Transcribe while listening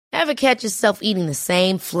Ever catch yourself eating the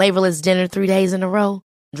same flavorless dinner 3 days in a row?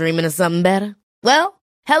 Dreaming of something better? Well,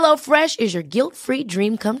 HelloFresh is your guilt-free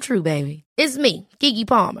dream come true, baby. It's me, Keke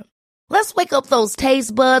Palmer. Let's wake up those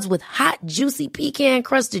taste buds with hot, juicy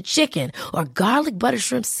pecan-crusted chicken or garlic butter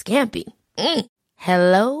shrimp scampi.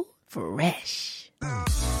 Hello Fresh.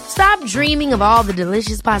 Stop dreaming of all the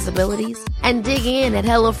delicious possibilities and dig in at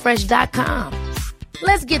HelloFresh.com.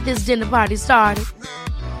 Let's get this dinner party started.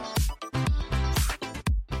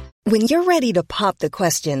 When you're ready to pop the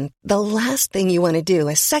question, the last thing you want to do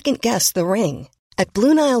is second-guess the ring. At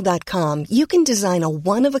BlueNile.com, you can design a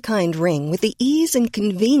one-of-a-kind ring with the ease and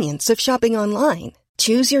convenience of shopping online.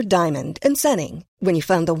 Choose your diamond and setting. When you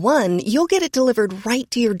find the one, you'll get it delivered right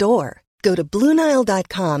to your door. Go to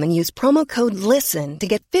BlueNile.com and use promo code LISTEN to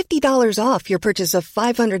get $50 off your purchase of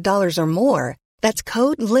 $500 or more. That's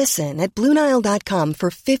code LISTEN at BlueNile.com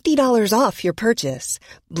for $50 off your purchase.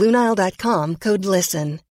 BlueNile.com, code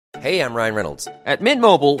LISTEN. Hey, I'm Ryan Reynolds. At Mint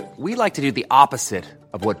Mobile, we like to do the opposite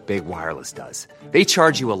of what Big Wireless does. They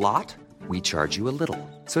charge you a lot, we charge you a little.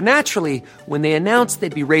 So naturally, when they announced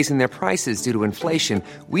they'd be raising their prices due to inflation,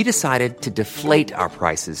 we decided to deflate our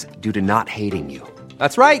prices due to not hating you.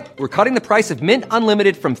 That's right. We're cutting the price of Mint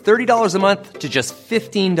Unlimited from $30 a month to just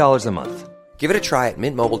 $15 a month. Give it a try at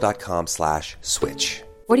mintmobile.com/switch.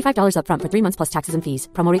 $45 up front for 3 months plus taxes and fees.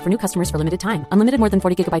 Promo rate for new customers for limited time. Unlimited more than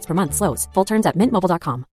 40 gigabytes per month. Slows full terms at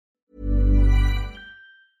mintmobile.com.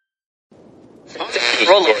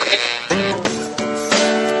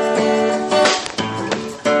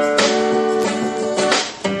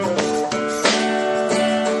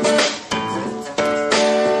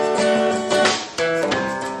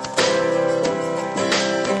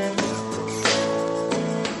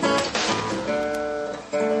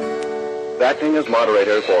 Acting as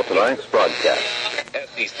moderator for tonight's broadcast.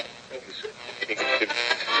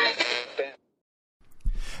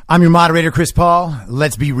 I'm your moderator, Chris Paul.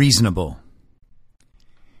 Let's be reasonable.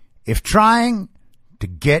 If trying to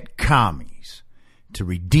get commies to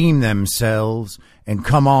redeem themselves and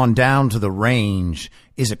come on down to the range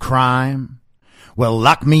is a crime, well,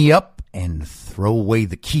 lock me up and throw away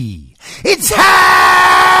the key. It's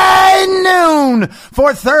high noon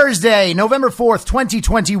for Thursday, November 4th,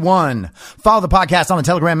 2021. Follow the podcast on the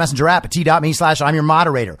Telegram Messenger app at t.me/I'm your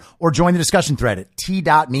moderator or join the discussion thread at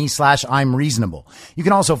t.me/I'm reasonable. You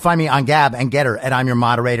can also find me on Gab and Getter at I'm your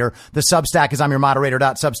moderator. The Substack is I'm your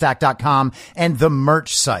moderator.substack.com and the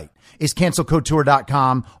merch site is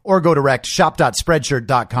cancelcouture.com or go direct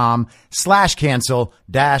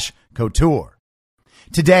shop.spreadshirt.com/cancel-couture.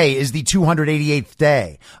 Today is the 288th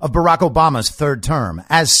day of Barack Obama's third term,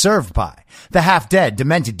 as served by the half-dead,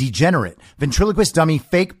 demented, degenerate, ventriloquist dummy,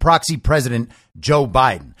 fake proxy president Joe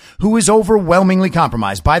Biden, who is overwhelmingly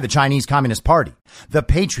compromised by the Chinese Communist Party, the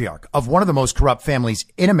patriarch of one of the most corrupt families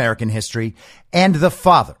in American history, and the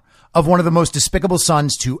father of one of the most despicable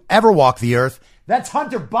sons to ever walk the earth. That's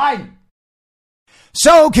Hunter Biden.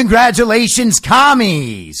 So congratulations,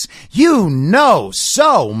 commies. You know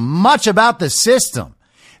so much about the system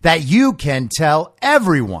that you can tell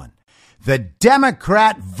everyone the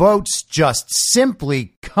Democrat votes just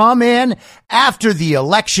simply come in after the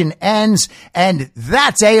election ends, and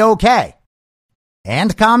that's A-okay.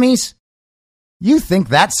 And commies, you think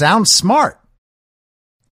that sounds smart.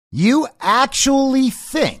 You actually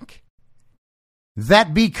think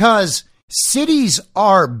that because cities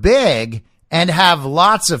are big and have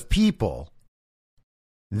lots of people,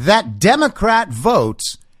 that Democrat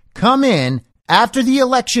votes come in after the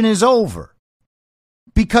election is over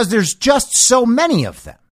because there's just so many of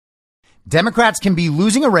them. Democrats can be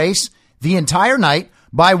losing a race the entire night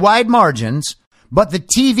by wide margins, but the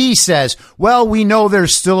TV says, well, we know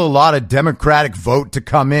there's still a lot of Democratic vote to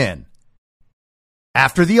come in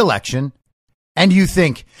after the election. And you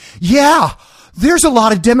think, yeah, there's a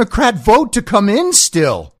lot of Democrat vote to come in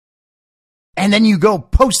still. And then you go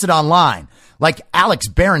post it online like Alex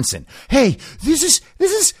Berenson. Hey, this is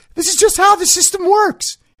just how the system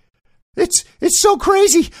works. It's so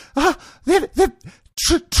crazy.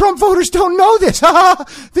 Trump voters don't know this.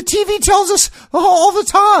 The TV tells us all the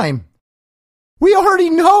time. We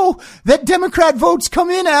already know that Democrat votes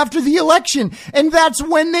come in after the election, and that's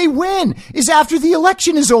when they win, is after the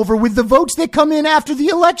election is over, with the votes that come in after the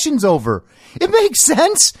election's over. It makes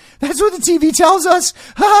sense. That's what the TV tells us.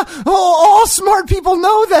 All smart people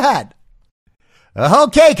know that.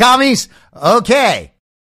 Okay, commies. Okay.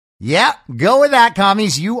 Yeah, go with that,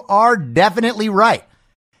 commies. You are definitely right.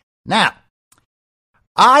 Now,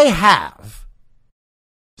 I have,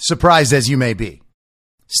 surprised as you may be,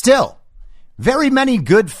 still very many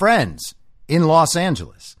good friends in Los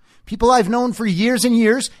Angeles. People I've known for years and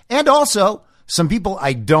years, and also some people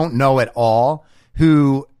I don't know at all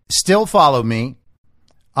who still follow me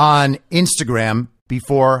on Instagram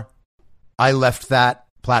before I left that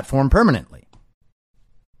platform permanently.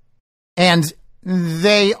 And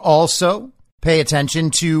they also pay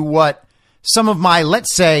attention to what some of my,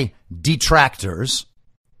 let's say, detractors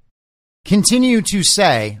continue to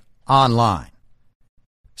say online.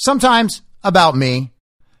 Sometimes about me.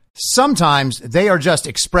 Sometimes they are just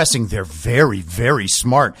expressing their very, very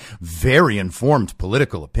smart, very informed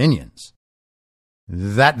political opinions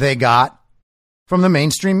that they got from the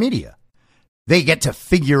mainstream media. They get to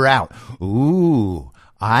figure out, ooh,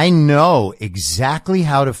 I know exactly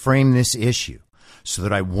how to frame this issue so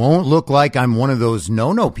that I won't look like I'm one of those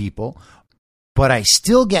no-no people, but I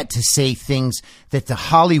still get to say things that the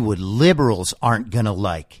Hollywood liberals aren't going to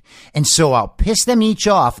like. And so I'll piss them each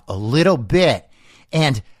off a little bit,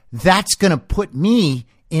 and that's going to put me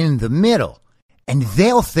in the middle. And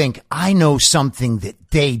they'll think I know something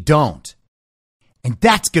that they don't. And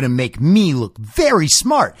that's going to make me look very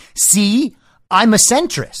smart. See, I'm a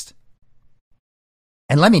centrist.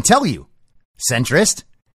 And let me tell you, centrist,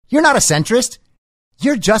 you're not a centrist.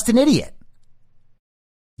 You're just an idiot.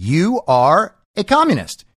 You are a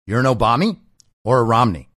communist. You're an Obama or a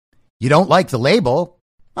Romney. You don't like the label?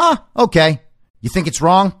 Okay. You think it's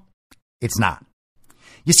wrong? It's not.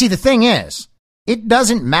 You see, the thing is, it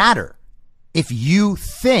doesn't matter if you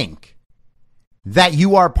think that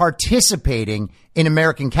you are participating in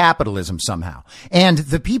American capitalism somehow. And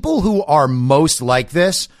the people who are most like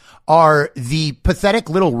this are the pathetic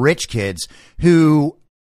little rich kids who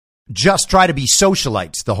just try to be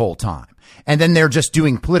socialites the whole time. And then they're just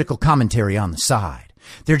doing political commentary on the side.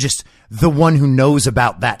 They're just the one who knows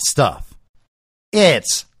about that stuff.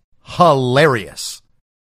 It's hilarious.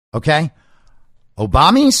 Okay?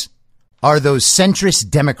 Obamas are those centrist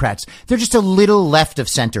Democrats. They're just a little left of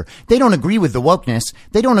center. They don't agree with the wokeness.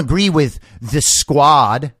 They don't agree with the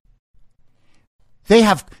squad. They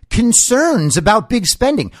have concerns about big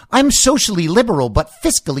spending. I'm socially liberal, but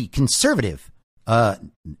fiscally conservative.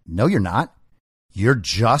 No, you're not. You're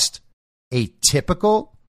just a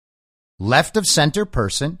typical left of center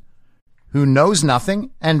person who knows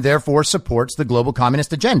nothing and therefore supports the global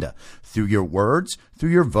communist agenda through your words,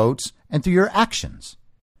 through your votes, and through your actions.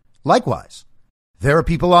 Likewise, there are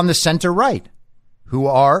people on the center right who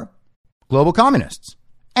are global communists,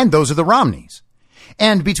 and those are the Romneys.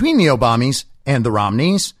 And between the Obamas and the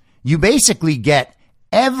Romneys, you basically get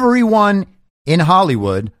everyone in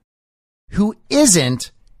Hollywood who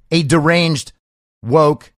isn't a deranged,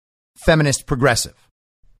 woke, feminist progressive.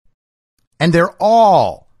 And they're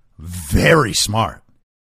all very smart.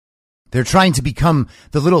 They're trying to become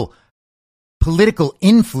the little political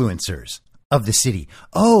influencers of the city.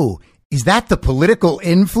 Oh, is that the political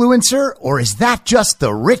influencer, or is that just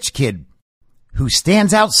the rich kid who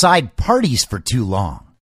stands outside parties for too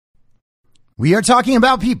long? We are talking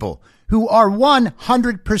about people who are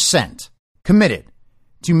 100% committed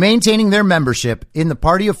to maintaining their membership in the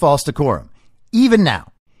party of false decorum. Even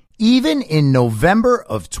now, even in November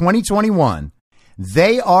of 2021,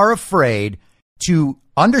 they are afraid to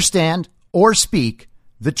understand or speak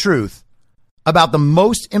the truth about the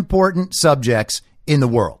most important subjects in the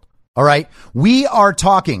world. All right. We are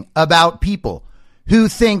talking about people who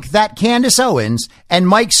think that Candace Owens and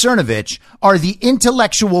Mike Cernovich are the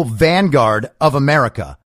intellectual vanguard of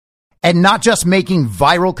America and not just making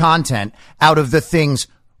viral content out of the things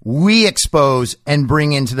we expose and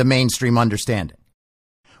bring into the mainstream understanding.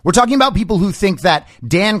 We're talking about people who think that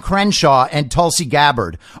Dan Crenshaw and Tulsi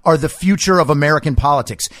Gabbard are the future of American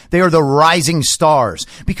politics. They are the rising stars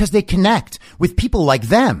because they connect with people like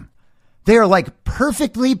them. They are like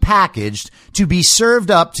perfectly packaged to be served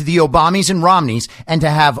up to the Obamas and Romneys and to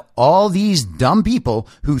have all these dumb people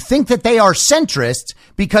who think that they are centrists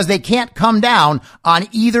because they can't come down on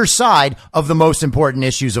either side of the most important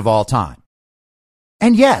issues of all time.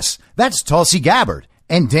 And yes, that's Tulsi Gabbard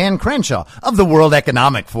and Dan Crenshaw of the World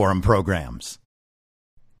Economic Forum programs.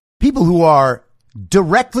 People who are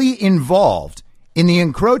directly involved in the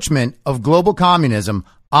encroachment of global communism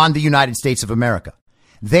on the United States of America.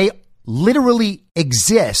 They literally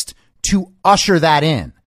exist to usher that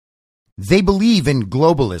in. They believe in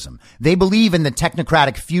globalism. They believe in the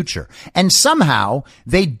technocratic future. And somehow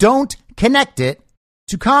they don't connect it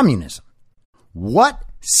to communism. What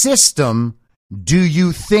system do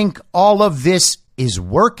you think all of this is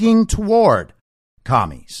working toward,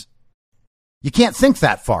 commies? You can't think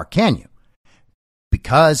that far, can you?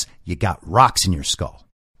 Because you got rocks in your skull.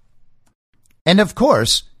 And of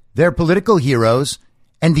course, their political heroes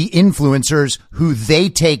and the influencers who they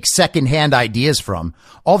take secondhand ideas from,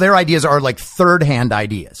 all their ideas are like third-hand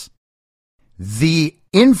ideas. the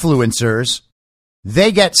influencers,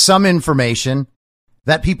 they get some information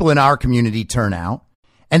that people in our community turn out,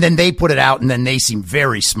 and then they put it out, and then they seem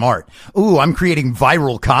very smart. Ooh, I'm creating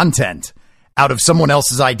viral content out of someone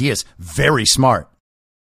else's ideas. Very smart.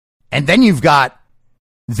 And then you've got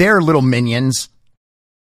their little minions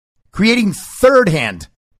creating third-hand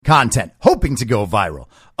content, hoping to go viral.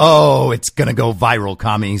 Oh, it's going to go viral,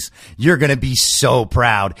 commies. You're going to be so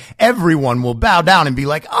proud. Everyone will bow down and be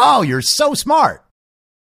like, oh, you're so smart.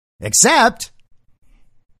 Except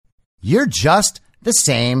you're just the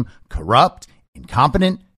same corrupt,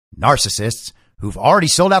 incompetent narcissists who've already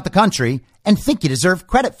sold out the country and think you deserve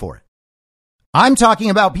credit for it. I'm talking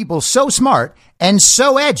about people so smart and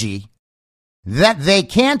so edgy that they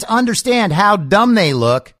can't understand how dumb they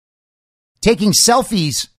look taking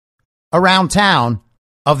selfies around town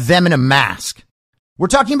of them in a mask. We're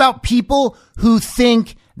talking about people who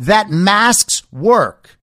think that masks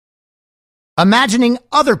work, imagining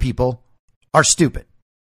other people are stupid.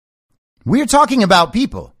 We're talking about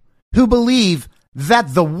people who believe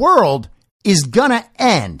that the world is gonna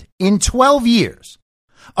end in 12 years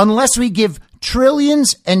unless we give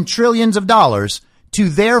trillions and trillions of dollars to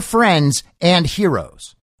their friends and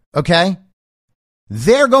heroes. Okay?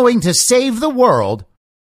 They're going to save the world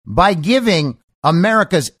by giving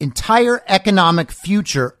America's entire economic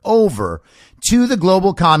future over to the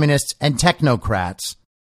global communists and technocrats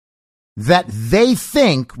that they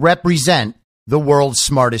think represent the world's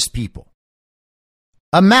smartest people.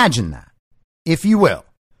 Imagine that, if you will,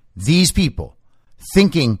 these people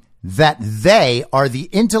thinking that they are the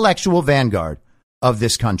intellectual vanguard of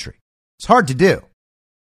this country. It's hard to do.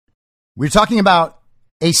 We're talking about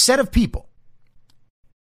a set of people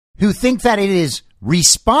who think that it is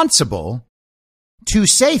responsible to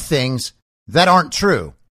say things that aren't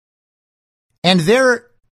true. And their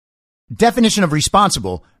definition of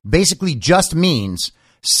responsible basically just means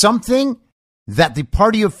something that the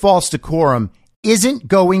party of false decorum isn't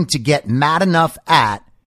going to get mad enough at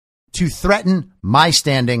to threaten my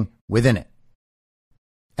standing within it.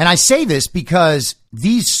 And I say this because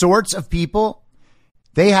these sorts of people,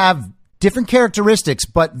 they have different characteristics,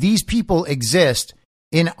 but these people exist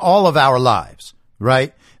in all of our lives,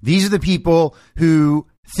 right? These are the people who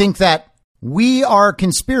think that we are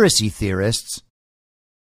conspiracy theorists,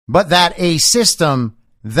 but that a system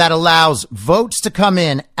that allows votes to come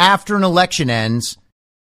in after an election ends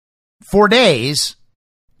for days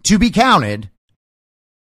to be counted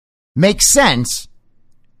makes sense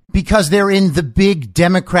because they're in the big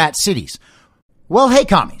Democrat cities. Well, hey,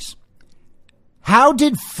 commies, how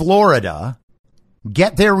did Florida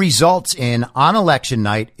get their results in on election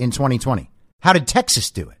night in 2020? How did Texas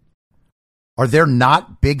do it? Are there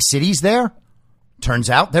not big cities there? Turns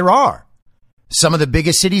out there are. Some of the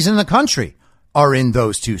biggest cities in the country are in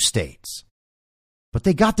those two states. But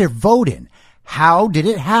they got their vote in. How did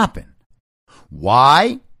it happen?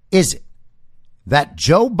 Why is it that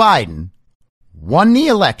Joe Biden won the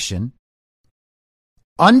election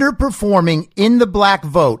underperforming in the black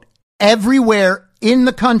vote everywhere in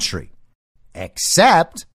the country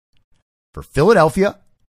except for Philadelphia,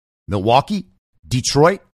 Milwaukee,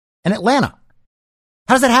 Detroit, and Atlanta?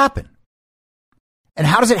 How does that happen? And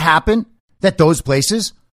how does it happen that those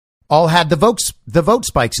places all had the vote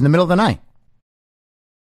spikes in the middle of the night?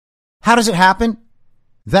 How does it happen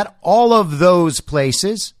that all of those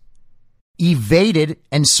places evaded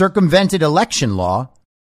and circumvented election law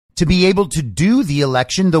to be able to do the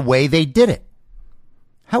election the way they did it?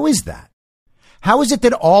 How is that? How is it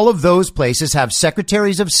that all of those places have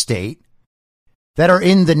secretaries of state that are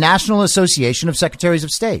in the National Association of Secretaries of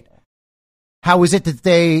State? How is it that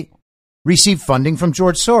they receive funding from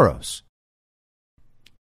George Soros?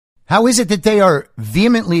 How is it that they are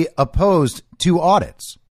vehemently opposed to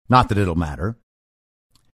audits? Not that it'll matter.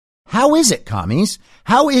 How is it, commies?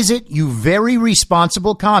 How is it, you very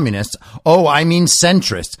responsible communists? Oh, I mean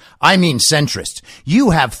centrists.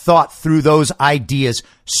 You have thought through those ideas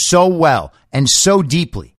so well and so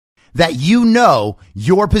deeply that you know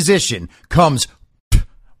your position comes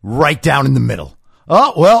right down in the middle.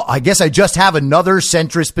 Oh, well, I guess I just have another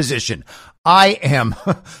centrist position. I am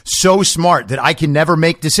so smart that I can never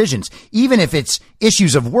make decisions, even if it's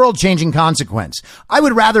issues of world-changing consequence. I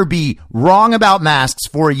would rather be wrong about masks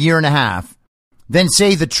for a year and a half than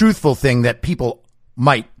say the truthful thing that people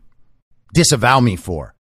might disavow me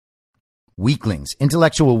for. Weaklings,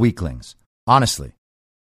 intellectual weaklings, honestly.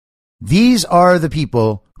 These are the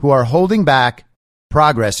people who are holding back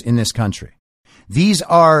progress in this country. These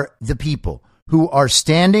are the people who are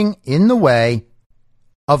standing in the way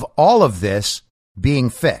of all of this being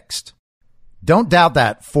fixed. Don't doubt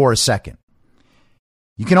that for a second.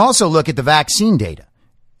 You can also look at the vaccine data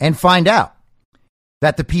and find out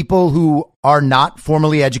that the people who are not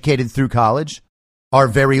formally educated through college are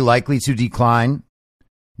very likely to decline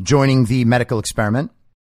joining the medical experiment.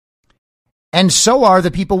 And so are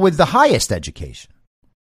the people with the highest education.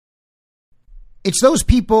 It's those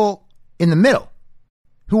people in the middle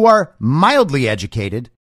who are mildly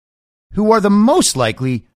educated who are the most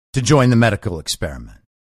likely to join the medical experiment.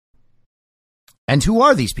 And who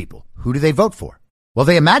are these people? Who do they vote for? Well,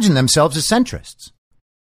 they imagine themselves as centrists.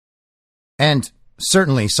 And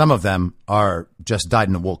certainly some of them are just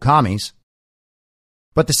dyed-in-the-wool commies.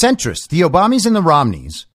 But the centrists, the Obamas and the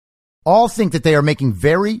Romneys, all think that they are making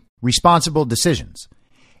very responsible decisions.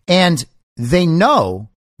 And they know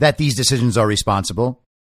that these decisions are responsible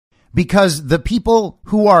because the people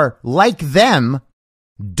who are like them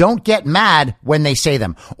don't get mad when they say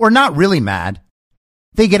them, or not really mad.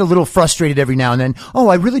 They get a little frustrated every now and then. Oh,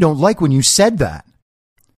 I really don't like when you said that.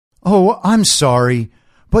 Oh, I'm sorry,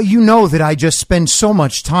 but you know that I just spend so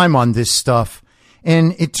much time on this stuff.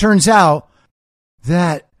 And it turns out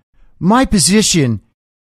that my position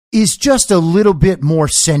is just a little bit more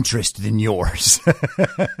centrist than yours.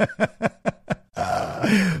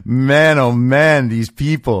 Man, oh man, these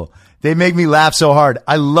people, they make me laugh so hard.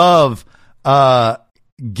 I love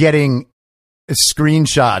getting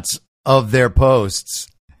screenshots of their posts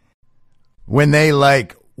when they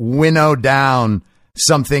like winnow down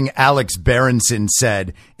something Alex Berenson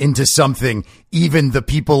said into something even the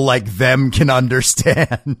people like them can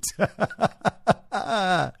understand.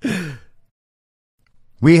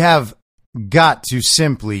 We have got to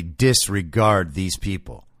simply disregard these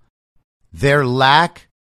people. Their lack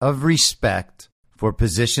of respect for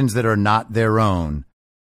positions that are not their own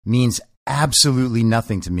means absolutely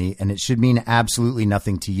nothing to me, and it should mean absolutely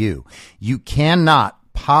nothing to you. You cannot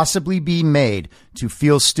possibly be made to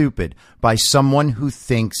feel stupid by someone who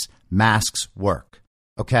thinks masks work.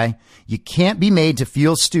 Okay? You can't be made to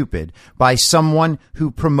feel stupid by someone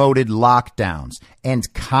who promoted lockdowns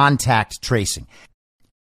and contact tracing.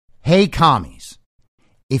 Hey, commies,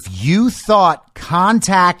 if you thought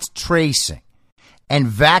contact tracing and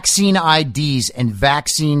vaccine IDs and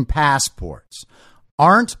vaccine passports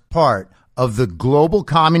aren't part of the global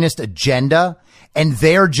communist agenda, and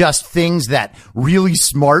they're just things that really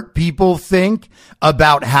smart people think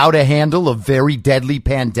about how to handle a very deadly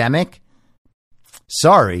pandemic,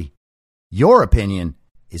 sorry, your opinion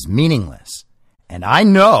is meaningless. And I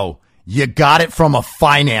know you got it from a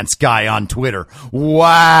finance guy on Twitter.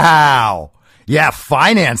 Wow. Yeah,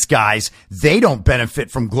 finance guys, they don't benefit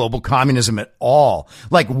from global communism at all.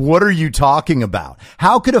 Like, what are you talking about?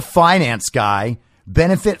 How could a finance guy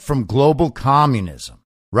benefit from global communism,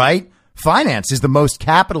 right? Finance is the most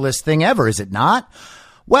capitalist thing ever, is it not?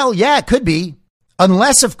 Well, yeah, it could be.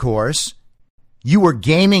 Unless, of course, you were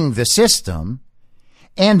gaming the system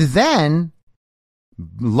and then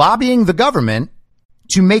lobbying the government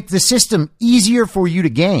to make the system easier for you to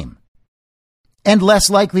game and less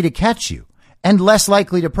likely to catch you and less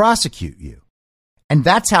likely to prosecute you. And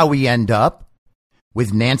that's how we end up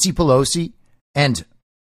with Nancy Pelosi and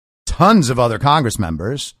tons of other Congress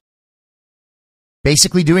members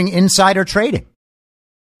basically doing insider trading.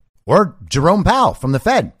 Or Jerome Powell from the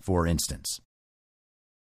Fed, for instance.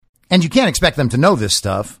 And you can't expect them to know this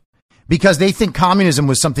stuff because they think communism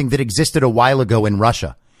was something that existed a while ago in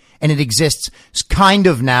Russia. And it exists kind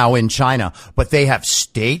of now in China, but they have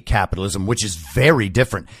state capitalism, which is very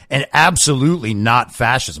different and absolutely not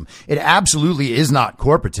fascism. It absolutely is not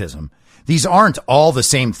corporatism. These aren't all the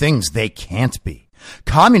same things. They can't be.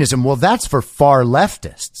 Communism, well, that's for far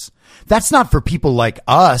leftists. That's not for people like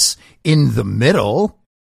us in the middle.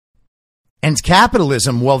 And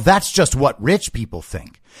capitalism, well, that's just what rich people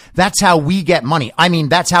think. That's how we get money. I mean,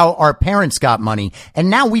 that's how our parents got money. And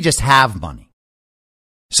now we just have money.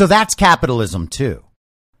 So that's capitalism, too.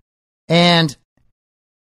 And,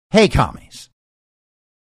 hey, commies,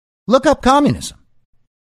 look up communism.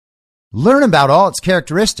 Learn about all its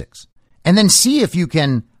characteristics, and then see if you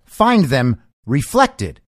can find them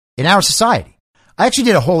reflected in our society. I actually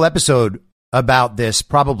did a whole episode about this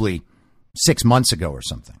probably 6 months ago or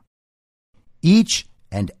something. Each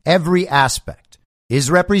and every aspect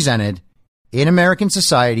is represented in American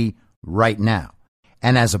society right now.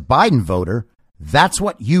 And as a Biden voter, that's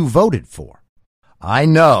what you voted for. I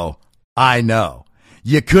know.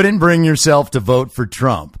 You couldn't bring yourself to vote for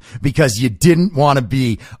Trump because you didn't want to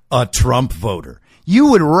be a Trump voter.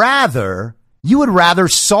 You would rather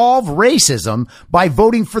solve racism by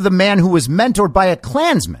voting for the man who was mentored by a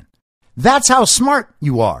Klansman. That's how smart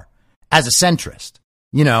you are as a centrist.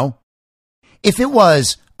 You know, if it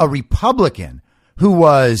was a Republican who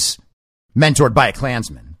was mentored by a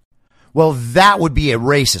Klansman, well, that would be a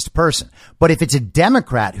racist person. But if it's a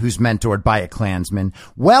Democrat who's mentored by a Klansman,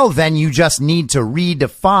 well, then you just need to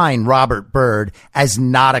redefine Robert Byrd as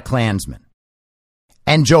not a Klansman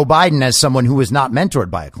and Joe Biden as someone who is not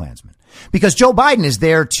mentored by a Klansman, because Joe Biden is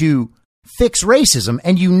there to fix racism.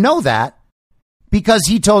 And you know that because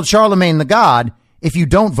he told Charlemagne the God, if you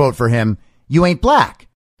don't vote for him, you ain't black.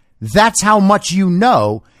 That's how much you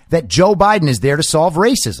know that Joe Biden is there to solve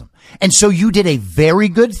racism. And so you did a very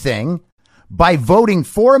good thing by voting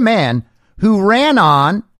for a man who ran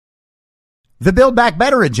on the Build Back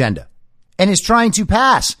Better agenda and is trying to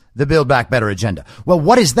pass the Build Back Better agenda. Well,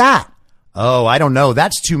 what is that? Oh, I don't know.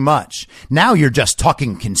 That's too much. Now you're just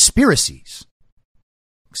talking conspiracies.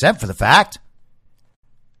 Except for the fact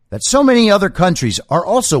that so many other countries are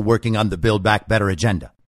also working on the Build Back Better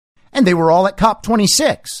agenda. And they were all at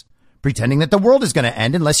COP26, pretending that the world is going to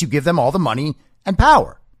end unless you give them all the money and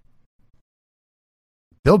power.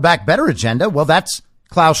 Build Back Better agenda, well, that's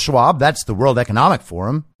Klaus Schwab. That's the World Economic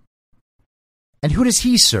Forum. And who does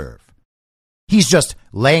he serve? He's just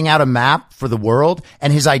laying out a map for the world,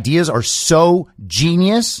 and his ideas are so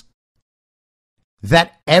genius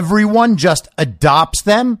that everyone just adopts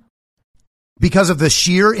them because of the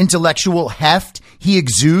sheer intellectual heft he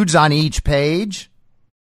exudes on each page.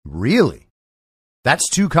 Really? That's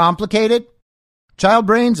too complicated? Child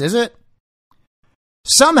brains, is it?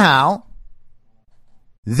 Somehow,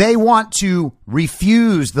 they want to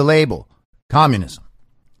refuse the label communism.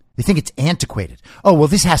 They think it's antiquated. Oh, well,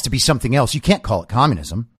 this has to be something else. You can't call it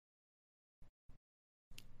communism.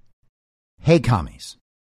 Hey, commies,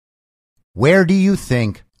 where do you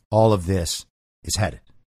think all of this is headed?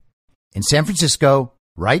 In San Francisco,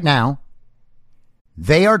 right now,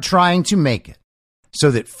 they are trying to make it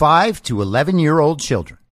so that 5 to 11-year-old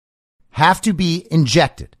children have to be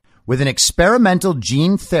injected with an experimental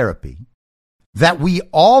gene therapy that we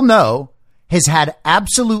all know has had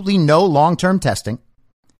absolutely no long-term testing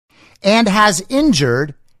and has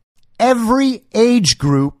injured every age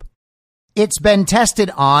group it's been tested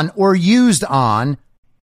on or used on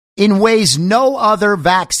in ways no other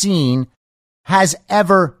vaccine has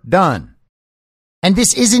ever done. And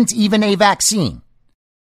this isn't even a vaccine.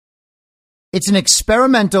 It's an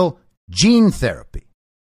experimental gene therapy.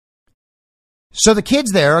 So the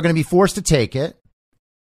kids there are going to be forced to take it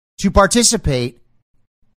to participate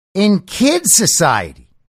in kids society.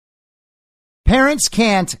 Parents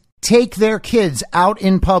can't take their kids out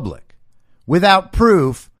in public without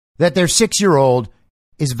proof that their 6-year-old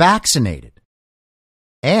is vaccinated.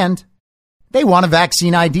 And they want a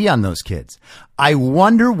vaccine ID on those kids. I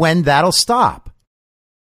wonder when that'll stop.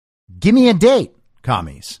 Give me a date,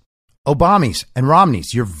 commies, Obamas and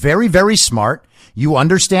Romneys. You're very, very smart. You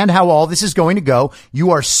understand how all this is going to go.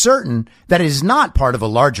 You are certain that it is not part of a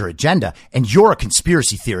larger agenda, and you're a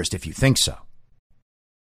conspiracy theorist if you think so.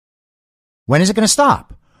 When is it going to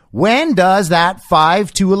stop? When does that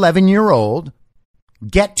 5 to 11-year-old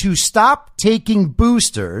get to stop taking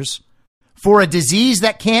boosters for a disease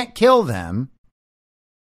that can't kill them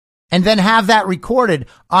and then have that recorded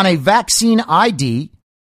on a vaccine ID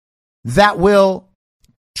that will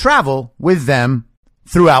travel with them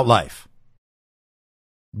throughout life?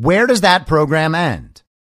 Where does that program end?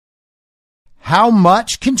 How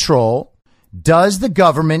much control does the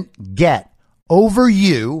government get over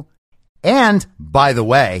you and, by the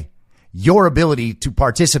way, your ability to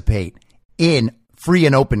participate in free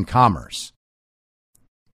and open commerce?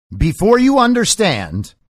 Before you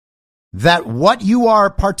understand that what you are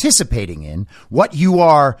participating in, what you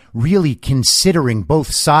are really considering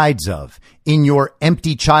both sides of in your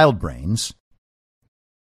empty child brains,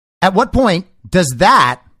 at what point does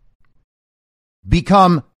that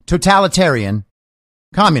become totalitarian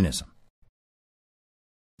communism?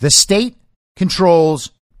 The state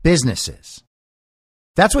controls businesses.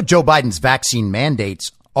 That's what Joe Biden's vaccine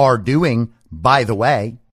mandates are doing, by the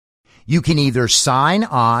way. You can either sign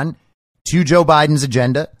on to Joe Biden's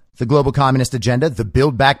agenda, the global communist agenda, the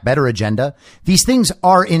Build Back Better agenda. These things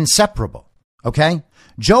are inseparable, okay?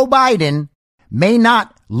 Joe Biden may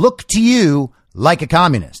not look to you like a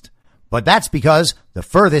communist, but that's because the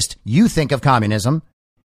furthest you think of communism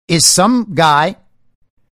is some guy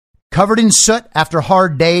covered in soot after a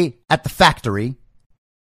hard day at the factory,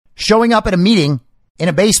 showing up at a meeting in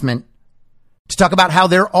a basement to talk about how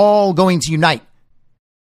they're all going to unite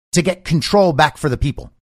to get control back for the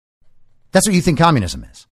people. That's what you think communism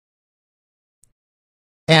is.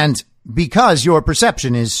 And because your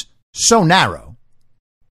perception is so narrow,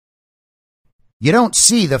 you don't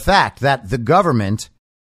see the fact that the government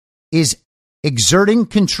is exerting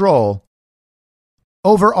control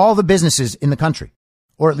over all the businesses in the country,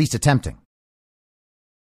 or at least attempting.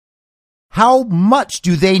 How much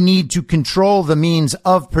do they need to control the means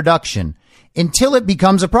of production until it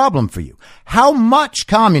becomes a problem for you? How much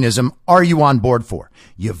communism are you on board for?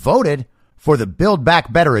 You voted for the Build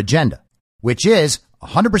Back Better agenda, which is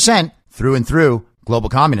 100% through and through global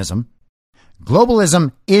communism.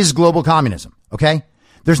 Globalism is global communism, okay?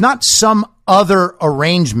 There's not some other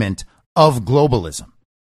arrangement of globalism.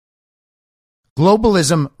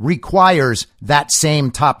 Globalism requires that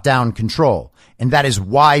same top-down control, and that is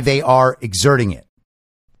why they are exerting it.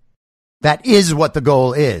 That is what the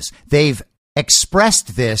goal is. They've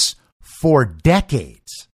expressed this for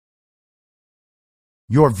decades.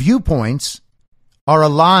 Your viewpoints are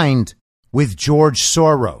aligned with George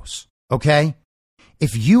Soros, okay?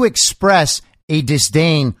 If you express a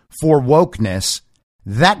disdain for wokeness,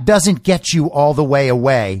 that doesn't get you all the way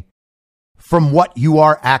away from what you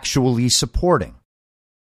are actually supporting.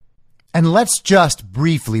 And let's just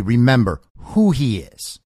briefly remember who he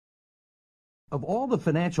is. Of all the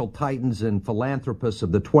financial titans and philanthropists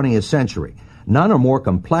of the 20th century, none are more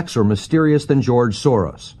complex or mysterious than George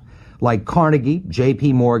Soros. Like Carnegie,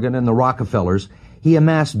 J.P. Morgan, and the Rockefellers, he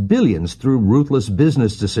amassed billions through ruthless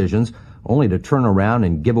business decisions, only to turn around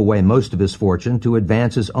and give away most of his fortune to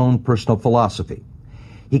advance his own personal philosophy.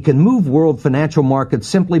 He can move world financial markets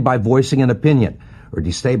simply by voicing an opinion, or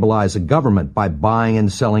destabilize a government by buying and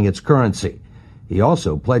selling its currency. He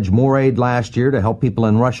also pledged more aid last year to help people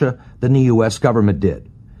in Russia than the U.S. government did.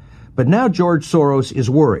 But now George Soros is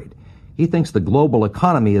worried. He thinks the global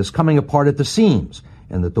economy is coming apart at the seams,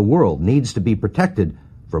 and that the world needs to be protected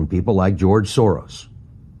from people like George Soros.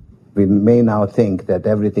 We may now think that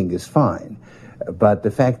everything is fine, but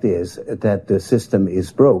the fact is that the system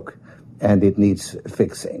is broke and it needs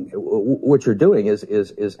fixing. What you're doing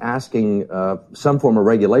is asking some form of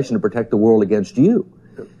regulation to protect the world against you.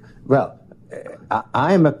 Well,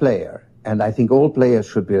 I am a player, and I think all players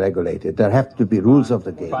should be regulated. There have to be rules of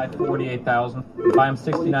the game. 548,000. Buy him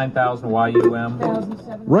 69,000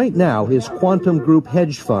 YUM. Right now, his Quantum Group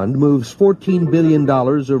hedge fund moves $14 billion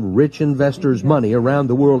of rich investors' money around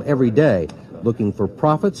the world every day, looking for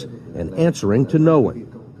profits and answering to no one.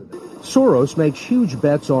 Soros makes huge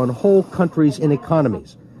bets on whole countries and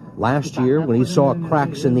economies. Last year, when he saw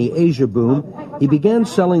cracks in the Asia boom, he began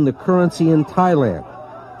selling the currency in Thailand.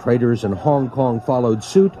 Traders in Hong Kong followed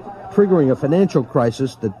suit, triggering a financial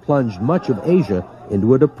crisis that plunged much of Asia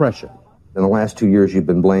into a depression. In the last 2 years, you've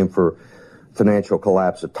been blamed for financial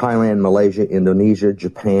collapse of Thailand, Malaysia, Indonesia,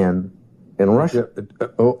 Japan, and Russia.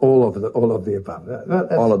 All of the above.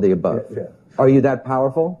 All of the above. Yeah. Are you that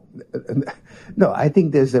powerful? No, I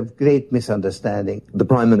think there's a great misunderstanding. The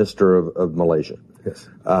Prime Minister of Malaysia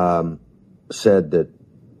said that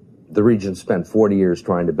the region spent 40 years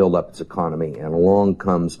trying to build up its economy, and along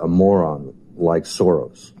comes a moron like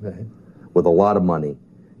Soros with a lot of money,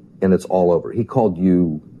 and it's all over. He called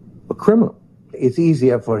you a criminal. It's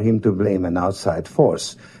easier for him to blame an outside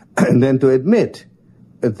force than to admit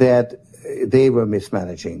that they were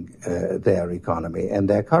mismanaging their economy and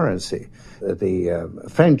their currency. The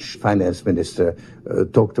French finance minister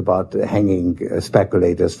talked about hanging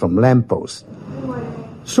speculators from lampposts.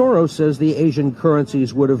 Soros says the Asian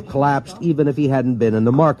currencies would have collapsed even if he hadn't been in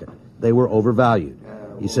the market. They were overvalued.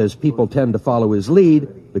 He says people tend to follow his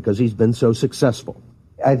lead because he's been so successful.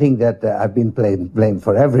 I think that I've been blamed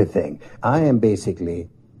for everything. I am basically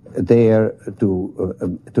there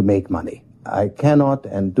to make money. I cannot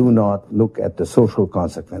and do not look at the social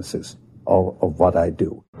consequences of what I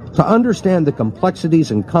do. To understand the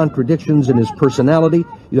complexities and contradictions in his personality,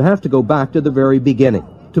 you have to go back to the very beginning,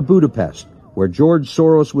 to Budapest, where George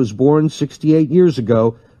Soros was born 68 years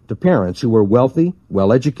ago to parents who were wealthy,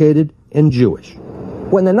 well-educated, and Jewish.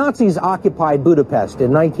 When the Nazis occupied Budapest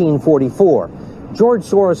in 1944, George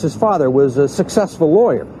Soros' father was a successful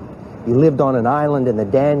lawyer. He lived on an island in the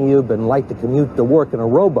Danube and liked to commute to work in a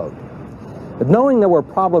rowboat. But knowing there were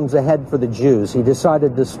problems ahead for the Jews, he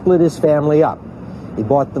decided to split his family up. He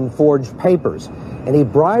bought them forged papers, and he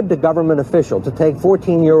bribed a government official to take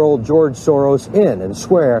 14-year-old George Soros in and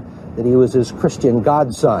swear that he was his Christian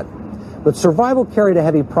godson. But survival carried a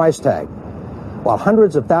heavy price tag. While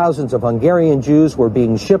hundreds of thousands of Hungarian Jews were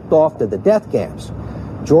being shipped off to the death camps,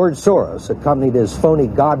 George Soros accompanied his phony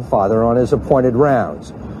godfather on his appointed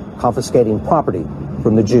rounds, confiscating property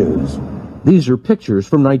from the Jews. These are pictures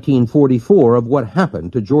from 1944 of what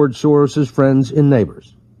happened to George Soros' friends and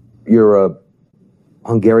neighbors. You're a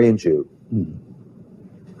Hungarian Jew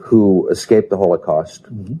who escaped the Holocaust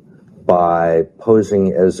by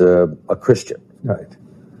posing as a Christian. Right.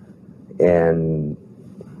 And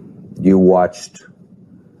you watched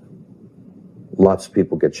lots of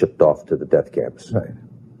people get shipped off to the death camps. Right.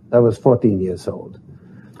 I was 14 years old.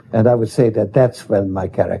 And I would say that that's when my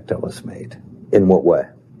character was made. In what way?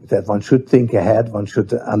 That one should think ahead, one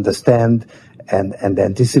should understand and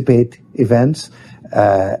anticipate events,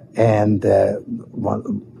 and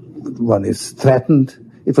one is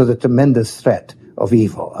threatened. It was a tremendous threat of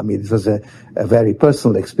evil. I mean, it was a very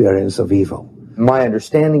personal experience of evil. My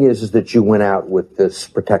understanding is that you went out with this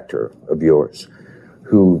protector of yours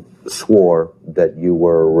who swore that you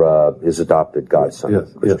were his adopted godson.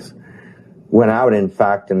 Yes. Went out, in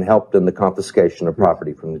fact, and helped in the confiscation of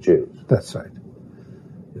property from the Jews. That's right.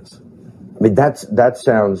 Yes. I mean, that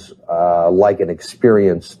sounds like an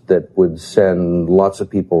experience that would send lots of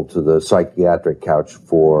people to the psychiatric couch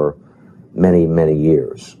for many, many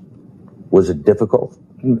years. Was it difficult?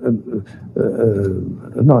 Not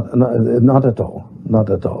at all. Not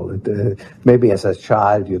at all. Maybe as a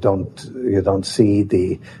child you don't see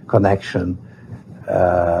the connection,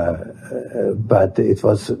 but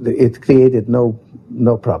it created no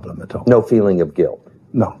problem at all. No feeling of guilt.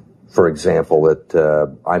 No. For example, that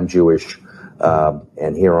I'm Jewish,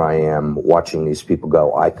 and here I am watching these people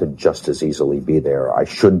go. I could just as easily be there. I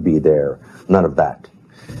should be there. None of that.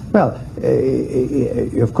 Well,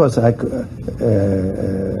 of course, I could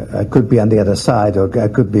be on the other side, or I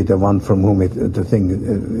could be the one from whom the thing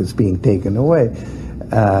is being taken away.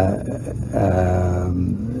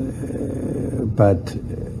 But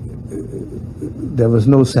there was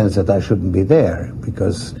no sense that I shouldn't be there,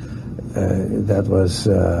 because that was,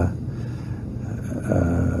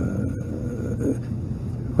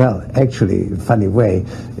 well, actually, funny way,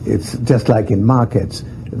 it's just like in markets,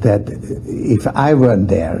 that if I weren't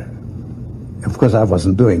there, of course I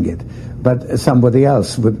wasn't doing it, but somebody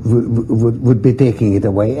else would be taking it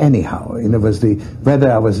away anyhow. And it was whether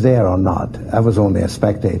I was there or not, I was only a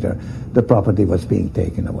spectator, the property was being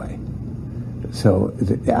taken away. So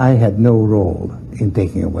I had no role in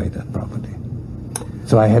taking away that property.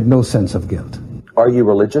 So I had no sense of guilt. Are you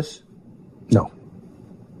religious? No.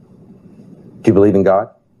 Do you believe in God?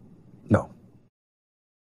 No.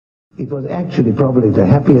 It was actually probably the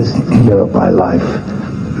happiest year of my life,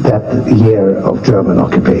 that year of German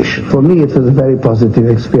occupation. For me, it was a very positive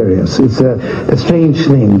experience. It's a strange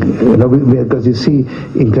thing, because you see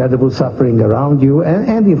incredible suffering around you,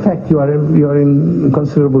 and in fact, you are in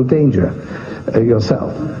considerable danger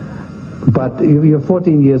yourself. But you're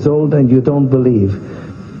 14 years old, and you don't believe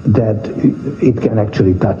that it can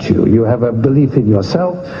actually touch you. You have a belief in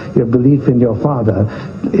yourself, your belief in your father.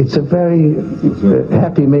 It's a very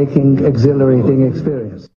happy-making, exhilarating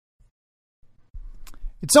experience.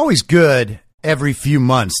 It's always good every few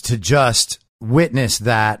months to just witness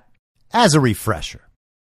that as a refresher.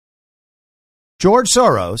 George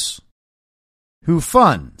Soros, who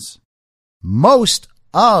funds most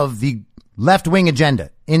of the left-wing agenda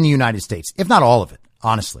in the United States, if not all of it,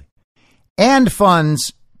 honestly, and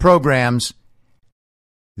funds programs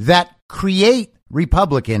that create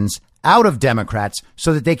Republicans out of Democrats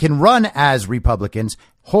so that they can run as Republicans,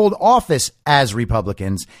 hold office as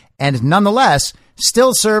Republicans, and nonetheless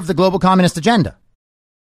still serve the global communist agenda.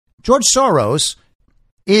 George Soros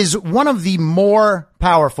is one of the more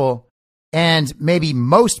powerful and maybe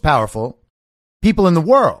most powerful people in the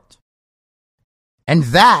world. And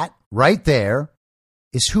that right there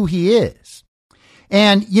is who he is.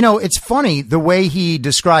 And, it's funny the way he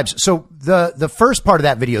describes. So the first part of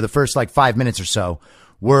that video, the first 5 minutes or so,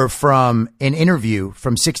 were from an interview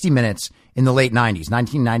from 60 Minutes in the late 90s,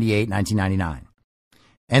 1998, 1999.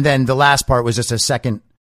 And then the last part was just a second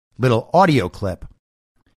little audio clip.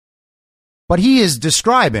 But he is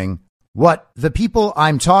describing what the people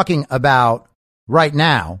I'm talking about right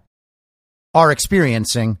now are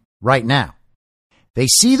experiencing right now. They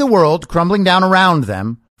see the world crumbling down around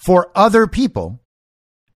them for other people,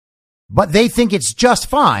 but they think it's just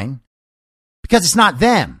fine because it's not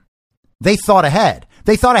them. They thought ahead.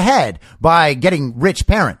 They thought ahead by getting rich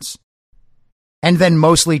parents and then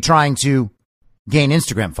mostly trying to gain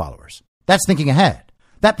Instagram followers. That's thinking ahead.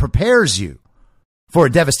 That prepares you for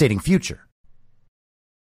a devastating future.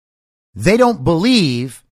 They don't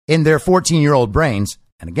believe in their 14-year-old brains.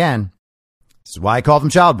 And again, this is why I call them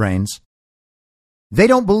child brains. They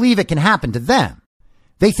don't believe it can happen to them.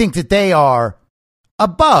 They think that they are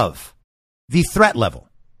above the threat level.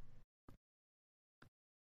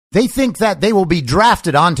 They think that they will be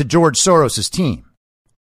drafted onto George Soros' team.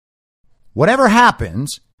 Whatever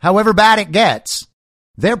happens, however bad it gets,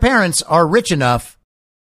 their parents are rich enough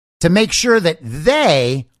to make sure that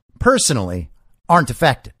they personally aren't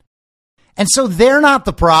affected. And so they're not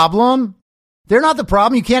the problem. They're not the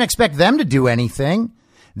problem. You can't expect them to do anything.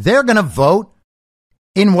 They're going to vote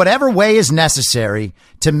in whatever way is necessary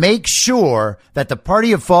to make sure that the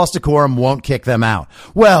party of false decorum won't kick them out.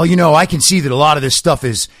 Well, I can see that a lot of this stuff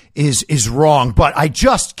is wrong, but I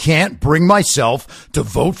just can't bring myself to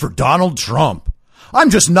vote for Donald Trump. I'm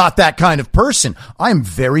just not that kind of person. I'm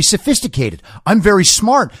very sophisticated. I'm very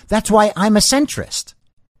smart. That's why I'm a centrist.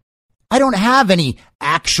 I don't have any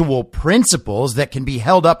actual principles that can be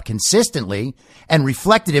held up consistently and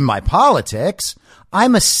reflected in my politics.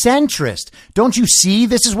 I'm a centrist. Don't you see?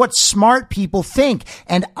 This is what smart people think.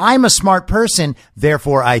 And I'm a smart person.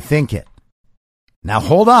 Therefore, I think it. Now,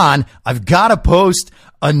 hold on. I've got to post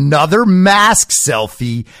another mask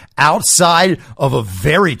selfie outside of a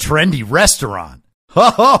very trendy restaurant. Ho,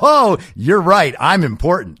 ho, ho. You're right. I'm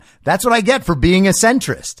important. That's what I get for being a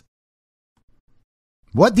centrist.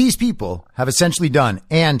 What these people have essentially done,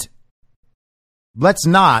 and let's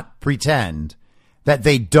not pretend that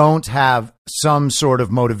they don't have some sort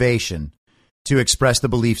of motivation to express the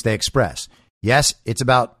beliefs they express. Yes, it's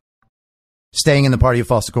about staying in the party of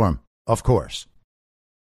false decorum, of course.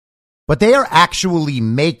 But they are actually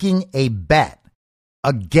making a bet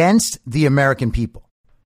against the American people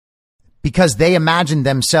because they imagine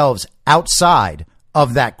themselves outside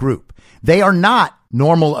of that group. They are not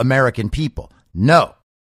normal American people. No,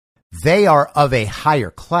 they are of a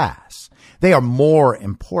higher class. They are more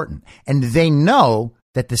important, and they know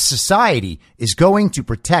that the society is going to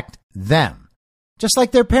protect them, just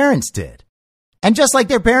like their parents did, and just like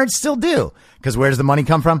their parents still do. Because where does the money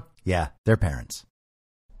come from? Yeah, their parents.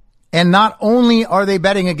 And not only are they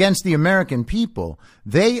betting against the American people,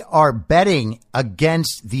 they are betting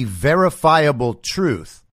against the verifiable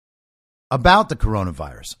truth about the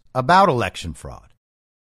coronavirus, about election fraud.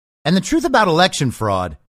 And the truth about election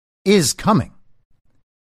fraud is coming.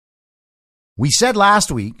 We said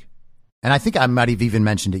last week, and I think I might have even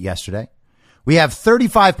mentioned it yesterday, we have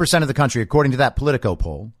 35% of the country, according to that Politico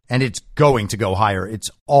poll, and it's going to go higher.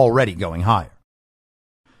 It's already going higher.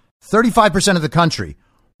 35% of the country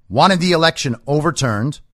wanted the election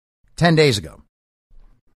overturned 10 days ago.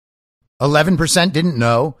 11% didn't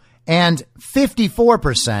know, and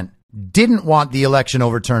 54% didn't want the election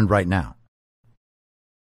overturned right now.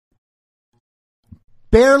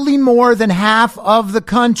 Barely more than half of the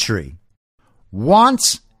country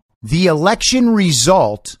wants the election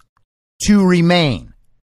result to remain.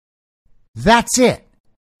 That's it.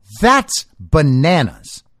 That's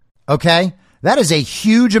bananas. Okay? That is a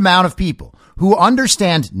huge amount of people who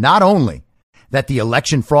understand not only that the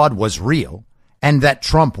election fraud was real and that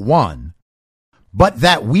Trump won, but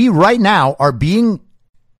that we right now are being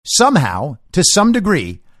somehow, to some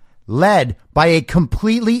degree, led by a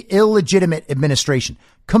completely illegitimate administration.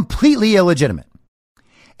 Completely illegitimate.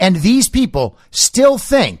 And these people still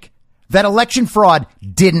think that election fraud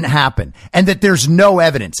didn't happen and that there's no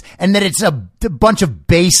evidence and that it's a bunch of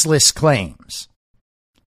baseless claims.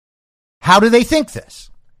 How do they think this?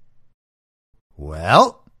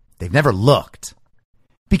 Well, they've never looked.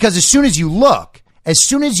 Because as soon as you look, as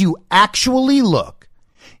soon as you actually look,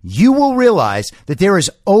 you will realize that there is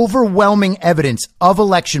overwhelming evidence of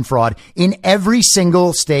election fraud in every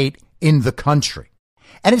single state in the country.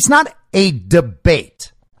 And it's not a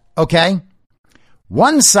debate, okay?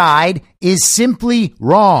 One side is simply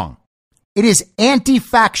wrong. It is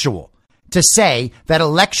anti-factual to say that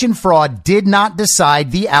election fraud did not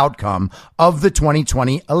decide the outcome of the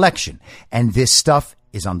 2020 election. And this stuff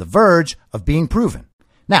is on the verge of being proven.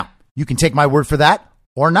 Now, you can take my word for that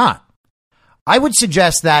or not. I would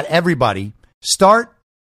suggest that everybody start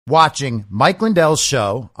watching Mike Lindell's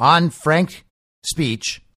show on Frank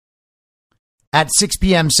Speech at 6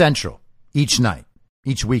 p.m. Central each night,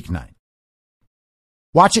 each weeknight.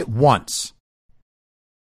 Watch it once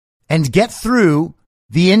and get through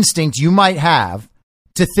the instinct you might have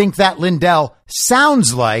to think that Lindell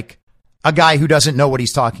sounds like a guy who doesn't know what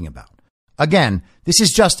he's talking about. Again, this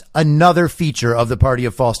is just another feature of the party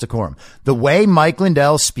of false decorum. The way Mike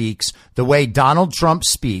Lindell speaks, the way Donald Trump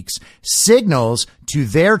speaks, signals to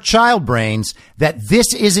their child brains that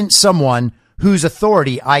this isn't someone whose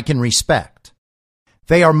authority I can respect.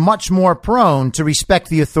 They are much more prone to respect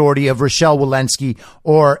the authority of Rochelle Walensky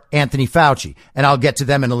or Anthony Fauci. And I'll get to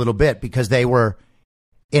them in a little bit because they were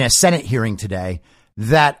in a Senate hearing today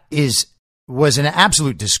that was an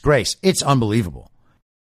absolute disgrace. It's unbelievable.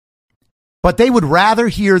 But they would rather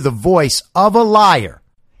hear the voice of a liar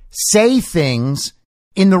say things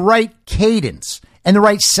in the right cadence and the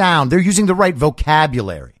right sound. They're using the right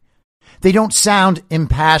vocabulary. They don't sound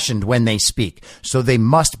impassioned when they speak. So they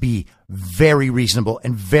must be very reasonable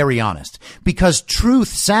and very honest because truth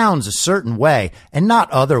sounds a certain way and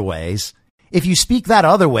not other ways. If you speak that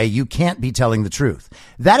other way, you can't be telling the truth.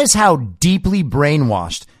 That is how deeply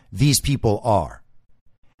brainwashed these people are.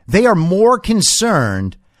 They are more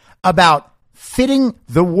concerned about fitting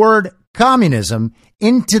the word communism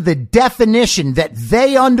into the definition that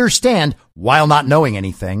they understand while not knowing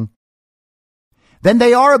anything than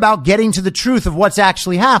they are about getting to the truth of what's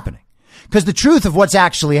actually happening. Because the truth of what's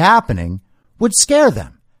actually happening would scare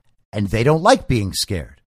them. And they don't like being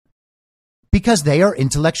scared. Because they are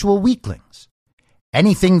intellectual weaklings.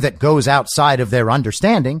 Anything that goes outside of their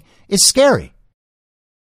understanding is scary.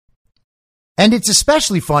 And it's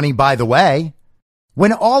especially funny, by the way,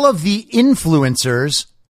 when all of the influencers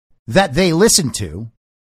that they listen to,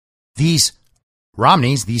 these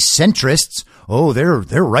Romneys, these centrists, oh,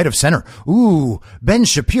 they're right of center. Ooh, Ben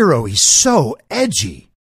Shapiro, he's so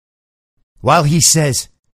edgy. While he says,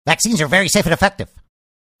 vaccines are very safe and effective.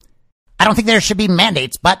 I don't think there should be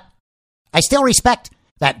mandates, but I still respect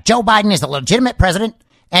that Joe Biden is the legitimate president,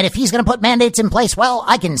 and if he's going to put mandates in place, well,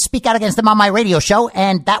 I can speak out against them on my radio show,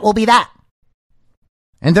 and that will be that.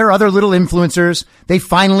 And there are other little influencers. They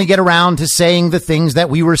finally get around to saying the things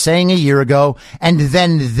that we were saying a year ago, and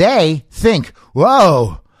then they think,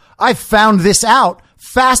 whoa, I found this out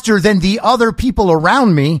faster than the other people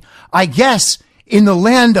around me. I guess in the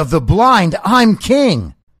land of the blind, I'm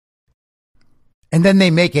king. And then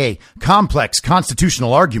they make a complex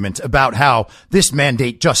constitutional argument about how this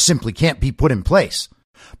mandate just simply can't be put in place.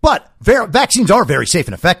 But vaccines are very safe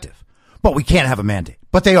and effective. But we can't have a mandate.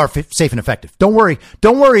 But they are safe and effective. Don't worry.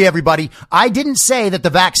 Don't worry, everybody. I didn't say that the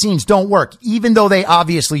vaccines don't work, even though they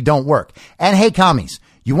obviously don't work. And hey, commies,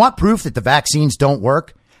 you want proof that the vaccines don't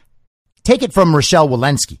work? Take it from Rochelle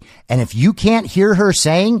Walensky. And if you can't hear her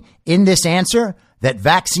saying in this answer that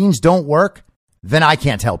vaccines don't work, then I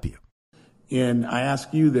can't help you. And I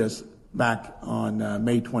asked you this back on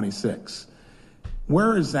May 26th.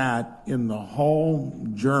 Where is that in the whole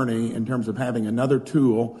journey in terms of having another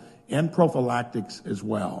tool and prophylactics as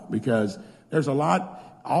well? Because there's a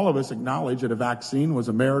lot, all of us acknowledge that a vaccine was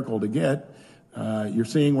a miracle to get. You're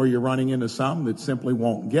seeing where you're running into some that simply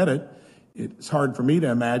won't get it. It's hard for me to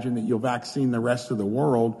imagine that you'll vaccine the rest of the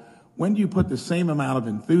world. When do you put the same amount of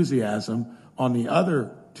enthusiasm on the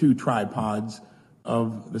other two tripods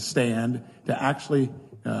of the stand to actually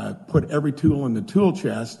put every tool in the tool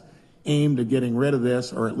chest aimed at getting rid of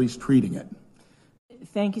this or at least treating it?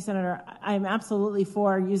 Thank you, Senator. I'm absolutely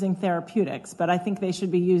for using therapeutics, but I think they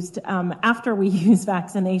should be used after we use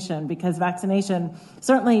vaccination, because vaccination,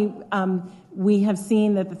 certainly we have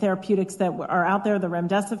seen that the therapeutics that are out there, the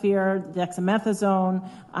remdesivir, dexamethasone,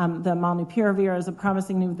 the molnupiravir is a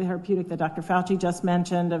promising new therapeutic that Dr. Fauci just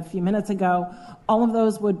mentioned a few minutes ago. All of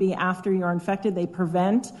those would be after you're infected.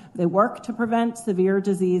 They work to prevent severe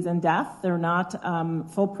disease and death. They're not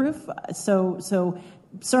foolproof. So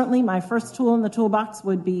certainly my first tool in the toolbox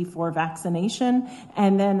would be for vaccination.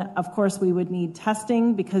 And then, of course, we would need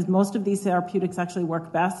testing, because most of these therapeutics actually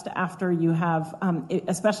work best after you have,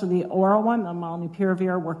 especially the oral one, the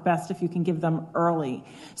molnupiravir, work best if you can give them early.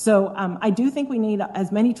 So I do think we need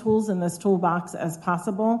as many tools in this toolbox as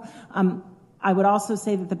possible. I would also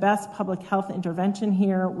say that the best public health intervention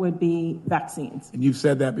here would be vaccines. And you've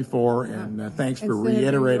said that before, and thanks for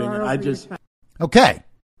reiterating it. Okay.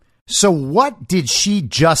 So what did she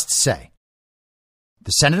just say?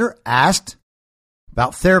 The senator asked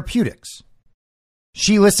about therapeutics.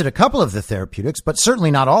 She listed a couple of the therapeutics, but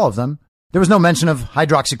certainly not all of them. There was no mention of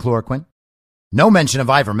hydroxychloroquine, no mention of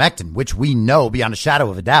ivermectin, which we know beyond a shadow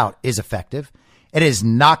of a doubt is effective. It has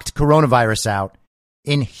knocked coronavirus out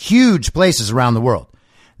in huge places around the world.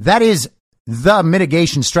 That is the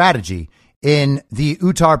mitigation strategy in the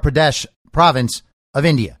Uttar Pradesh province of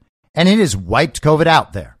India, and it has wiped COVID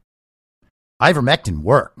out there. Ivermectin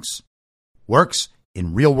works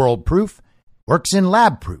in real world proof, works in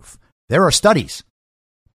lab proof. There are studies,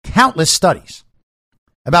 countless studies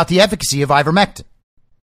about the efficacy of ivermectin.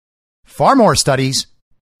 Far more studies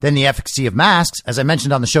than the efficacy of masks, as I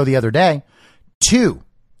mentioned on the show the other day. Two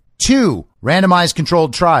randomized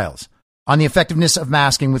controlled trials on the effectiveness of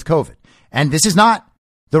masking with COVID. And this is not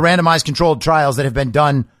the randomized controlled trials that have been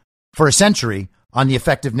done for a century on the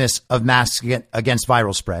effectiveness of masks against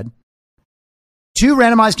viral spread. 2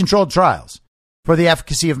 randomized controlled trials for the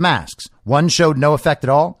efficacy of masks. One showed no effect at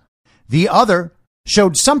all. The other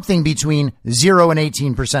showed something between 0 and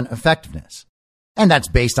 18% effectiveness. And that's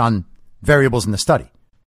based on variables in the study.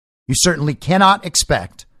 You certainly cannot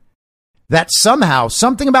expect that somehow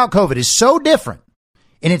something about COVID is so different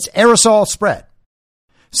in its aerosol spread.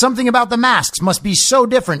 Something about the masks must be so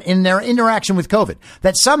different in their interaction with COVID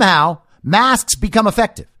that somehow masks become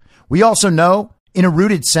effective. We also know in a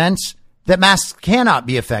rooted sense that masks cannot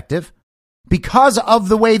be effective because of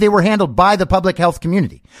the way they were handled by the public health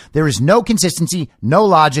community. There is no consistency, no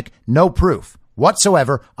logic, no proof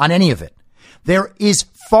whatsoever on any of it. There is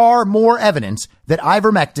far more evidence that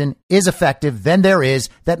ivermectin is effective than there is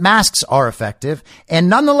that masks are effective. And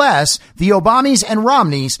nonetheless, the Obamas and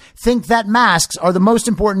Romneys think that masks are the most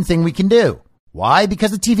important thing we can do. Why?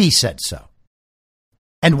 Because the TV said so.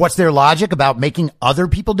 And what's their logic about making other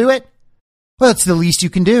people do it? Well, it's the least you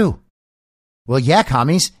can do. Well, yeah,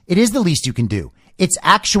 commies, it is the least you can do. It's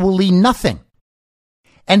actually nothing.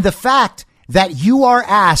 And the fact that you are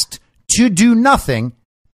asked to do nothing,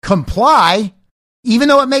 comply, even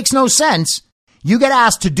though it makes no sense, you get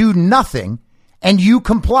asked to do nothing and you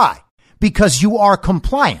comply because you are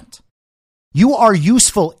compliant. You are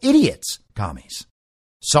useful idiots, commies.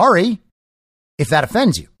 Sorry if that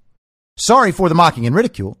offends you. Sorry for the mocking and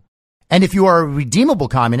ridicule. And if you are a redeemable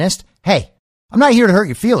communist, hey, I'm not here to hurt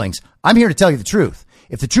your feelings. I'm here to tell you the truth.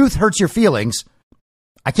 If the truth hurts your feelings,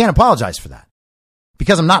 I can't apologize for that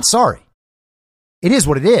because I'm not sorry. It is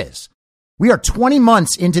what it is. We are 20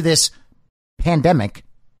 months into this pandemic,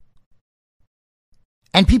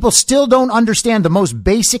 and people still don't understand the most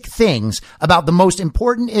basic things about the most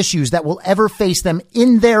important issues that will ever face them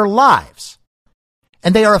in their lives.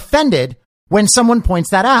 And they are offended when someone points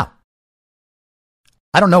that out.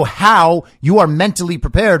 I don't know how you are mentally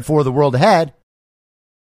prepared for the world ahead.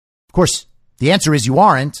 Of course, the answer is you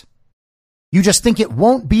aren't. You just think it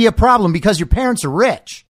won't be a problem because your parents are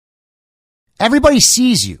rich. Everybody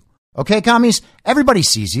sees you. Okay, commies? Everybody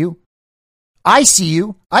sees you. I see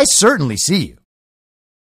you. I certainly see you.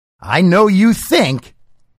 I know you think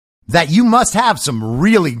that you must have some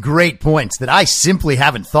really great points that I simply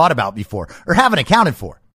haven't thought about before or haven't accounted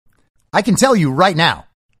for. I can tell you right now,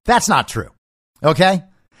 that's not true. Okay?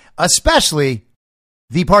 Especially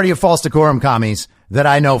the party of false decorum commies that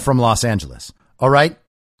I know from Los Angeles. All right?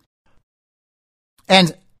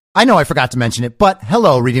 And I know I forgot to mention it, but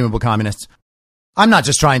hello, redeemable communists. I'm not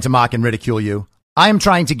just trying to mock and ridicule you. I am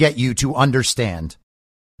trying to get you to understand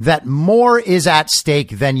that more is at stake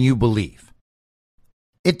than you believe.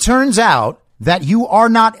 It turns out that you are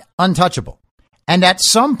not untouchable. And at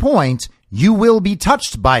some point, you will be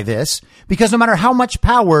touched by this because no matter how much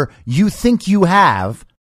power you think you have,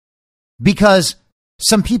 because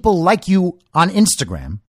some people like you on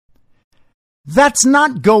Instagram, that's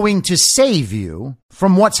not going to save you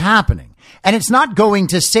from what's happening. And it's not going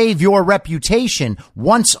to save your reputation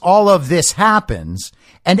once all of this happens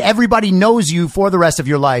and everybody knows you for the rest of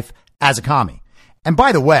your life as a commie. And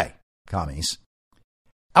by the way, commies,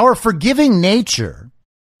 our forgiving nature,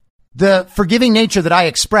 the forgiving nature that I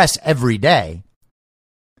express every day,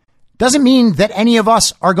 doesn't mean that any of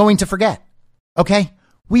us are going to forget. Okay?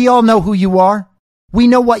 We all know who you are. We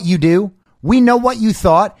know what you do. We know what you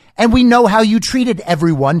thought. And we know how you treated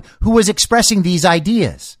everyone who was expressing these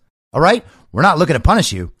ideas. All right? We're not looking to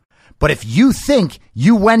punish you. But if you think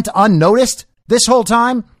you went unnoticed this whole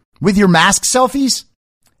time with your mask selfies,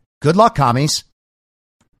 good luck, commies.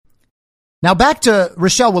 Now back to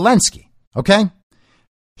Rochelle Walensky, okay?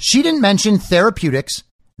 She didn't mention therapeutics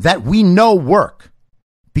that we know work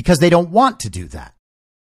because they don't want to do that.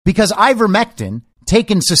 Because ivermectin,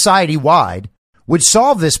 taken society-wide, would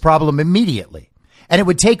solve this problem immediately, and it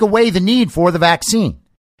would take away the need for the vaccine.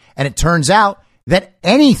 And it turns out that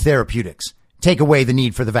any therapeutics take away the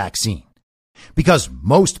need for the vaccine because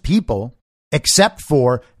most people, except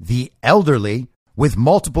for the elderly with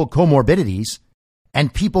multiple comorbidities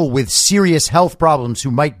and people with serious health problems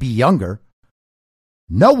who might be younger,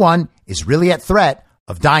 no one is really at threat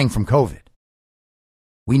of dying from COVID.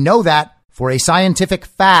 We know that for a scientific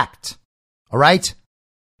fact. All right?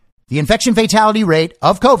 The infection fatality rate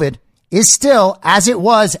of COVID is still, as it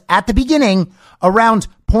was at the beginning, around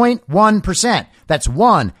 0.1%. That's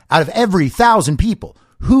 1 out of every 1,000 people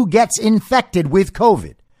who gets infected with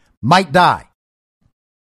COVID might die.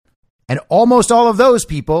 And almost all of those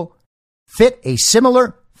people fit a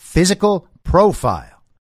similar physical profile.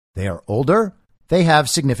 They are older. They have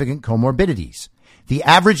significant comorbidities. The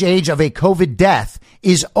average age of a COVID death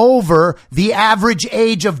is over the average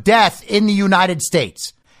age of death in the United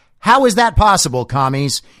States. How is that possible,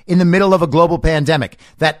 commies, in the middle of a global pandemic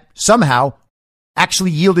that somehow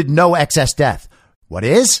actually yielded no excess death? What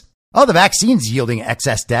is? Oh, the vaccine's yielding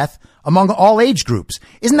excess death among all age groups.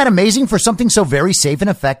 Isn't that amazing for something so very safe and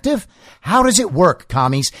effective? How does it work,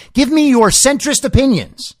 commies? Give me your centrist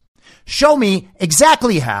opinions. Show me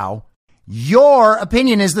exactly how your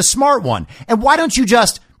opinion is the smart one. And why don't you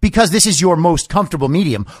just, because this is your most comfortable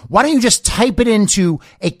medium, why don't you just type it into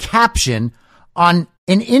a caption on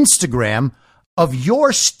an Instagram of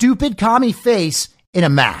your stupid commie face in a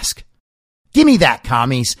mask? Give me that,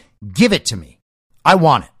 commies. Give it to me. I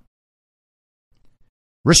want it.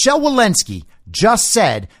 Rochelle Walensky just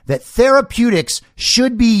said that therapeutics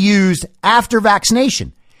should be used after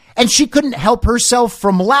vaccination, and she couldn't help herself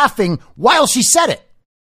from laughing while she said it.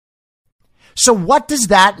 So what does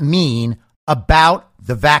that mean about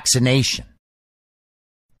the vaccination?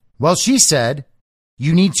 Well, she said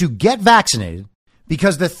you need to get vaccinated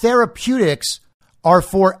because the therapeutics are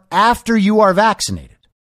for after you are vaccinated.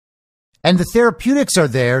 And the therapeutics are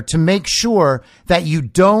there to make sure that you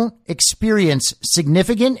don't experience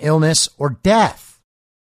significant illness or death.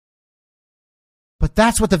 But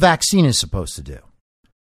that's what the vaccine is supposed to do.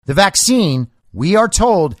 The vaccine, we are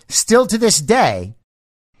told, still to this day,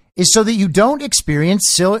 is so that you don't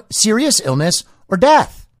experience serious illness or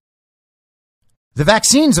death. The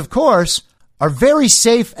vaccines, of course, are very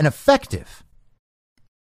safe and effective,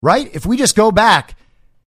 right? If we just go back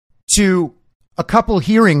to a couple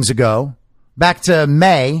hearings ago, back to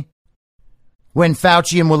May, when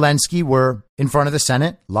Fauci and Walensky were in front of the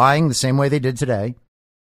Senate, lying the same way they did today,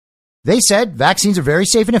 they said vaccines are very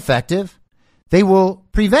safe and effective. They will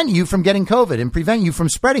prevent you from getting COVID and prevent you from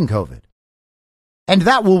spreading COVID. And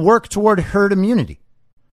that will work toward herd immunity,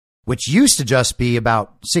 which used to just be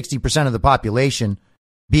about 60% of the population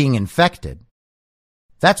being infected.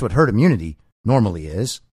 That's what herd immunity normally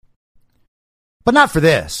is. But not for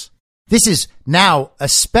this. This is now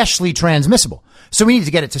especially transmissible. So we need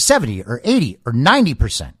to get it to 70 or 80 or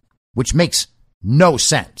 90%, which makes no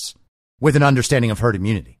sense with an understanding of herd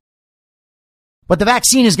immunity. But the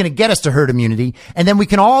vaccine is going to get us to herd immunity, and then we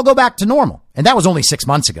can all go back to normal. And that was only 6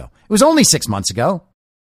 months ago. It was only 6 months ago.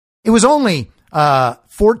 It was only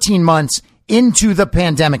 14 months into the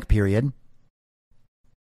pandemic period.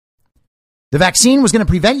 The vaccine was going to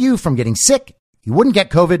prevent you from getting sick. You wouldn't get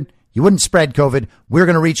COVID. You wouldn't spread COVID. We're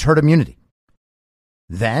going to reach herd immunity.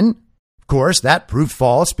 Then, of course, that proved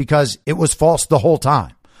false because it was false the whole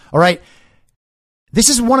time. All right. This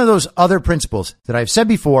is one of those other principles that I've said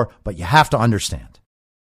before, but you have to understand.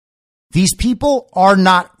 These people are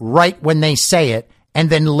not right when they say it, and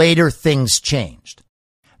then later things changed.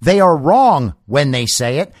 They are wrong when they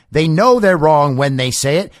say it. They know they're wrong when they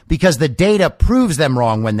say it because the data proves them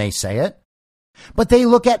wrong when they say it. But they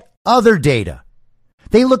look at other data.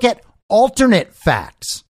 They look at alternate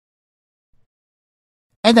facts.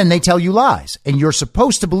 And then they tell you lies. And you're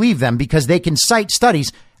supposed to believe them because they can cite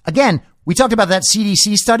studies. Again, we talked about that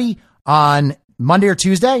CDC study on Monday or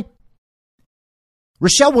Tuesday.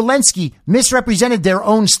 Rochelle Walensky misrepresented their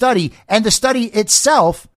own study, and the study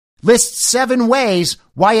itself lists 7 ways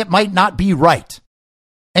why it might not be right.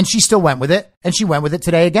 And she still went with it, and she went with it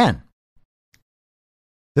today again.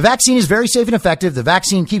 The vaccine is very safe and effective. The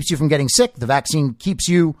vaccine keeps you from getting sick. The vaccine keeps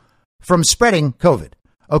you from spreading COVID.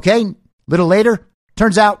 Okay, little later,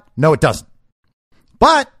 turns out, no, it doesn't.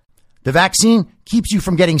 But the vaccine keeps you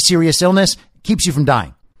from getting serious illness, keeps you from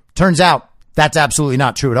dying. Turns out that's absolutely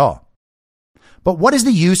not true at all. But what is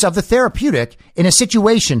the use of the therapeutic in a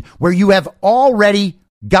situation where you have already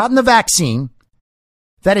gotten the vaccine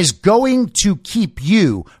that is going to keep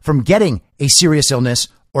you from getting a serious illness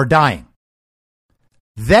or dying?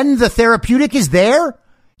 Then the therapeutic is there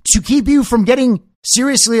to keep you from getting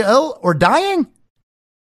seriously ill or dying?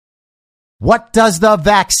 What does the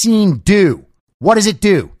vaccine do? What does it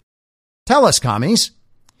do? Tell us, commies.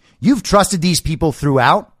 You've trusted these people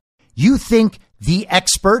throughout. You think the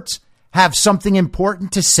experts have something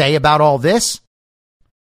important to say about all this?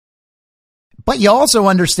 But you also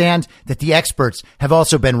understand that the experts have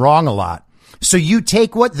also been wrong a lot. So you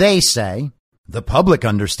take what they say, the public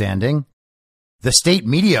understanding, the state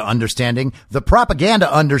media understanding, the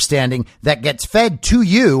propaganda understanding that gets fed to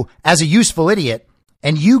you as a useful idiot,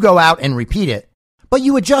 and you go out and repeat it, but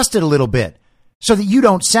you adjust it a little bit so that you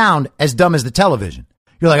don't sound as dumb as the television.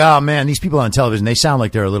 You're like, oh man, these people on television, they sound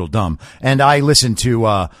like they're a little dumb. And I listen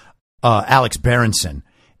to Alex Berenson,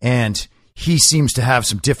 and he seems to have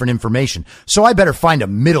some different information. So I better find a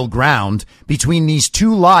middle ground between these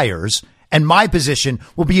two liars, and my position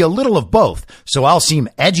will be a little of both. So I'll seem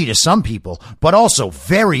edgy to some people, but also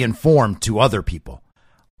very informed to other people.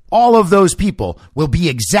 All of those people will be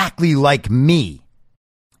exactly like me,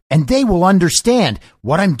 and they will understand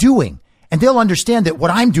what I'm doing. And they'll understand that what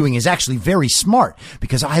I'm doing is actually very smart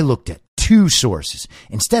because I looked at 2 sources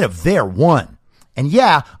instead of their 1. And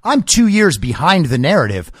yeah, I'm 2 years behind the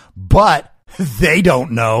narrative, but they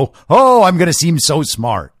don't know. Oh, I'm going to seem so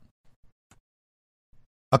smart.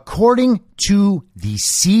 According to the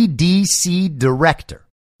CDC director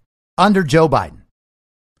under Joe Biden,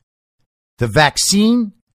 the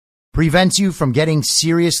vaccine prevents you from getting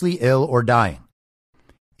seriously ill or dying.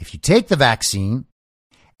 If you take the vaccine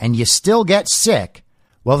and you still get sick,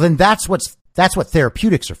 Well, then that's what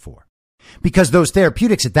therapeutics are for. Because those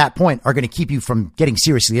therapeutics at that point are going to keep you from getting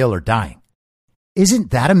seriously ill or dying.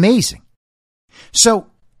 Isn't that amazing? So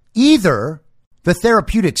either the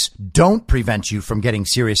therapeutics don't prevent you from getting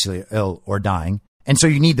seriously ill or dying, and so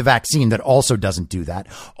you need the vaccine that also doesn't do that,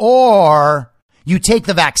 or you take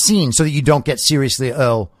the vaccine so that you don't get seriously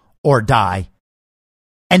ill or die,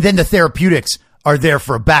 and then the therapeutics are there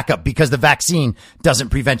for a backup because the vaccine doesn't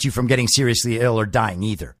prevent you from getting seriously ill or dying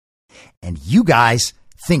either. And you guys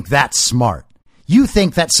think that's smart. You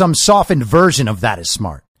think that some softened version of that is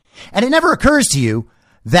smart. And it never occurs to you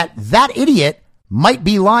that that idiot might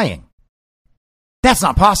be lying. That's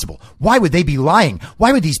not possible. Why would they be lying?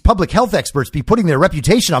 Why would these public health experts be putting their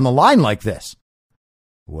reputation on the line like this?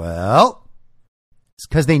 Well, it's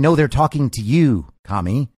because they know they're talking to you,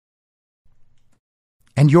 commie.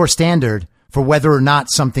 And your standard for whether or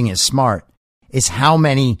not something is smart is how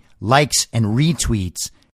many likes and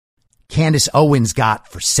retweets Candace Owens got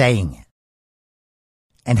for saying it,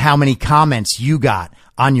 and how many comments you got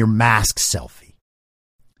on your mask selfie.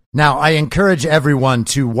 Now, I encourage everyone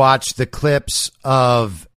to watch the clips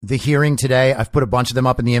of the hearing today. I've put a bunch of them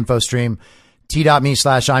up in the info stream.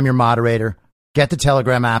 T.me/I'm your moderator. Get the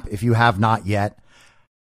Telegram app if you have not yet.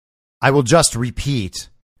 I will just repeat.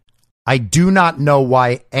 I do not know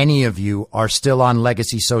why any of you are still on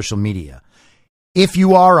legacy social media. If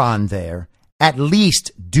you are on there, at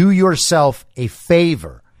least do yourself a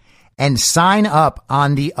favor and sign up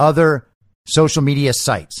on the other social media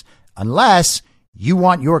sites, unless you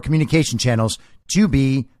want your communication channels to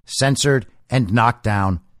be censored and knocked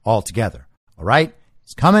down altogether. All right?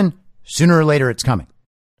 It's coming. Sooner or later, it's coming.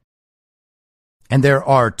 And there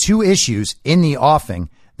are two issues in the offing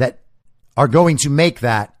that are going to make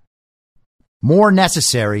that more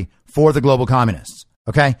necessary for the global communists.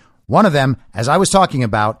 Okay? One of them, as I was talking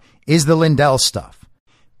about, is the Lindell stuff.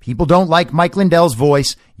 People don't like Mike Lindell's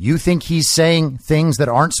voice. You think he's saying things that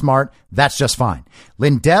aren't smart. That's just fine.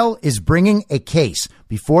 Lindell is bringing a case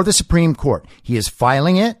before the Supreme Court. He is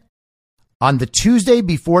filing it on the Tuesday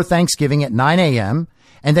before Thanksgiving at 9 a.m.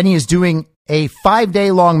 And then he is doing a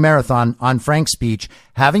 5-day-long marathon on Frank's speech,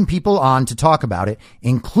 having people on to talk about it,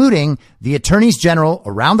 including the attorneys general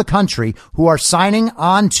around the country who are signing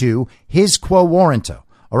on to his quo warranto.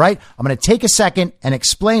 All right, I'm going to take a second and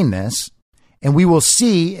explain this, and we will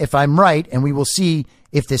see if I'm right, and we will see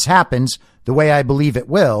if this happens the way I believe it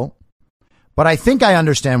will. But I think I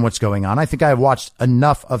understand what's going on. I think I have watched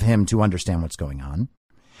enough of him to understand what's going on.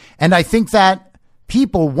 And I think that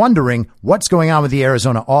people wondering what's going on with the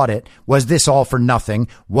Arizona audit, was this all for nothing?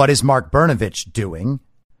 What is Mark Brnovich doing?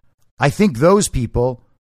 I think those people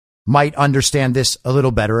might understand this a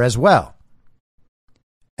little better as well.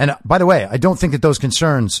 And by the way, I don't think that those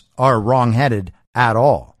concerns are wrong-headed at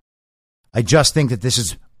all. I just think that this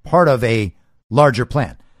is part of a larger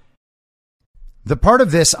plan. The part of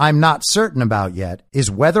this I'm not certain about yet is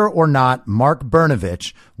whether or not Mark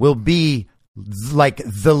Brnovich will be like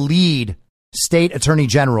the lead state attorney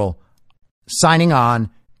general signing on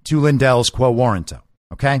to Lindell's quo warranto.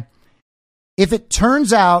 Okay? If it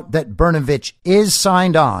turns out that Brnovich is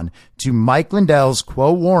signed on to Mike Lindell's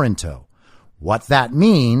quo warranto, what that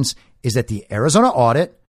means is that the Arizona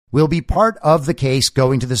audit will be part of the case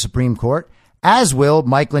going to the Supreme Court, as will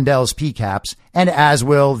Mike Lindell's PCAPs, and as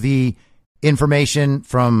will the information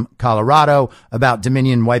from Colorado about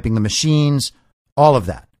Dominion wiping the machines, all of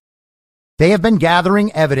that. They have been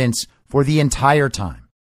gathering evidence for the entire time.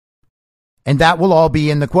 And that will all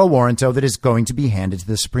be in the quo warranto that is going to be handed to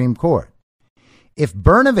the Supreme Court. If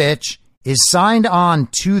Brnovich is signed on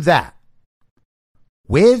to that,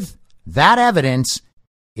 with that evidence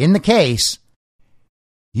in the case,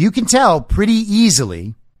 you can tell pretty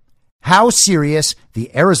easily how serious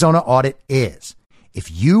the Arizona audit is. If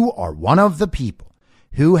you are one of the people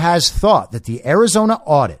who has thought that the Arizona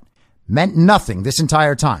audit meant nothing this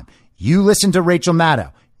entire time, you listen to Rachel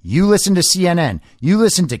Maddow, you listen to CNN, you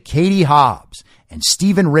listen to Katie Hobbs and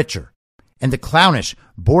Stephen Richer and the clownish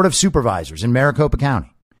Board of Supervisors in Maricopa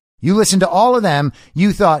County. You listen to all of them,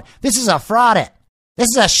 you thought, this is a fraudit. This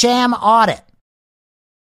is a sham audit.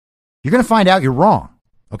 You're going to find out you're wrong,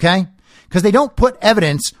 okay? Because they don't put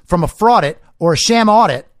evidence from a fraudit or a sham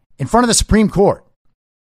audit in front of the Supreme Court.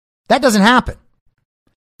 That doesn't happen.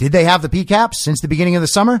 Did they have the PCAPs since the beginning of the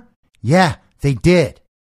summer? Yeah, they did.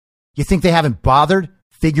 You think they haven't bothered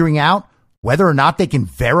figuring out whether or not they can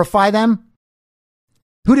verify them?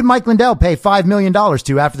 Who did Mike Lindell pay $5 million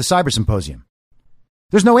to after the cyber symposium?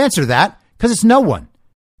 There's no answer to that because it's no one.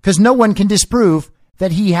 Because no one can disprove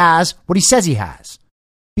that he has what he says he has.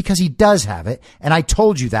 Because he does have it. And I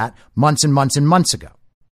told you that months and months and months ago.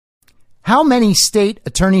 How many state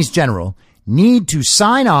attorneys general need to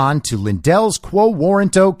sign on to Lindell's quo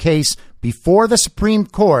warranto case before the Supreme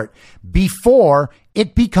Court before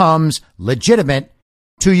it becomes legitimate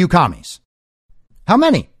to you commies? How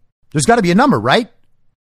many? There's got to be a number, right?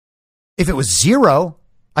 If it was 0,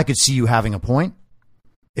 I could see you having a point.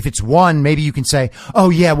 If it's 1, maybe you can say, oh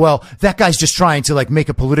yeah, well, that guy's just trying to make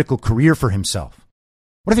a political career for himself.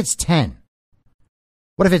 What if it's 10?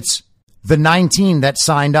 What if it's the 19 that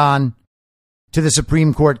signed on to the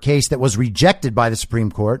Supreme Court case that was rejected by the Supreme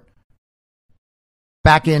Court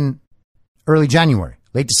back in early January,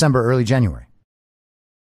 late December, early January?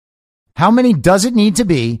 How many does it need to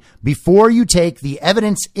be before you take the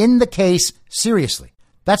evidence in the case seriously?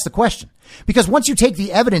 That's the question. Because once you take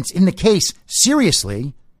the evidence in the case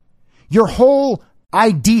seriously, your whole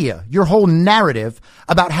idea, your whole narrative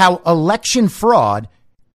about how election fraud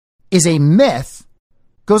is a myth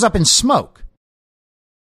goes up in smoke.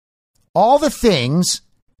 All the things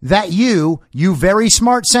that you very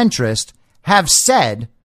smart centrist, have said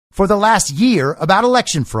for the last year about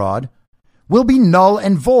election fraud will be null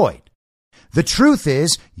and void. The truth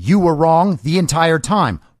is, you were wrong the entire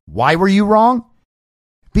time. Why were you wrong?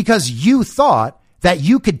 Because you thought that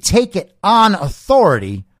you could take it on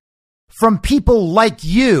authority from people like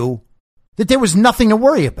you that there was nothing to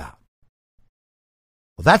worry about.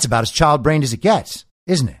 Well, that's about as child-brained as it gets,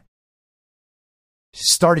 isn't it?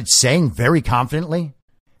 Started saying very confidently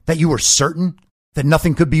that you were certain that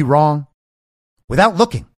nothing could be wrong without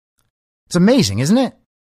looking. It's amazing, isn't it?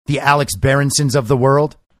 The Alex Berensons of the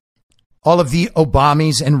world, all of the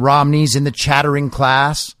Obamas and Romneys in the chattering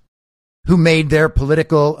class who made their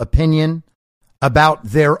political opinion about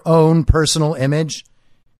their own personal image,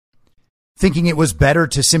 thinking it was better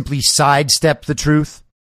to simply sidestep the truth.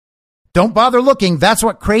 Don't bother looking. That's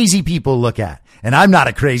what crazy people look at. And I'm not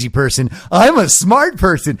a crazy person. I'm a smart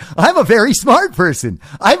person. I'm a very smart person.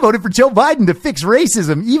 I voted for Joe Biden to fix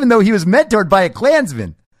racism, even though he was mentored by a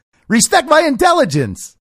Klansman. Respect my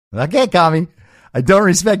intelligence. Okay, commie. I don't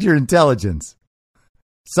respect your intelligence.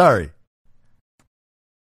 Sorry.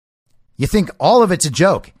 You think all of it's a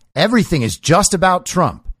joke. Everything is just about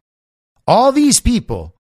Trump. All these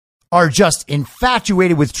people are just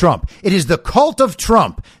infatuated with Trump. It is the cult of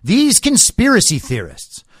Trump. These conspiracy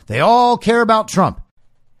theorists, they all care about Trump.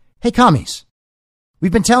 Hey, commies,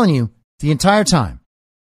 we've been telling you the entire time.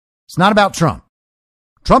 It's not about Trump.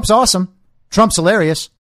 Trump's awesome. Trump's hilarious.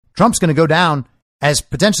 Trump's going to go down as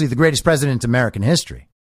potentially the greatest president in American history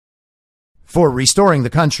for restoring the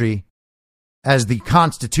country as the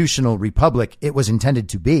constitutional republic it was intended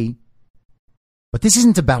to be. But this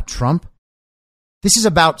isn't about Trump. This is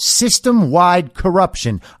about system-wide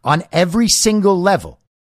corruption on every single level.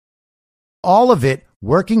 All of it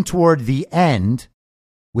working toward the end,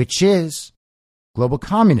 which is global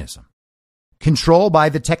communism, control by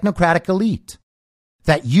the technocratic elite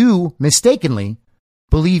that you mistakenly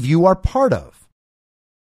believe you are part of.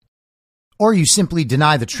 Or you simply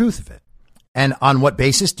deny the truth of it. And on what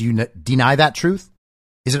basis do you deny that truth?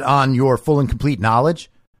 Is it on your full and complete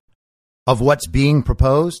knowledge of what's being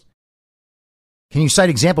proposed? Can you cite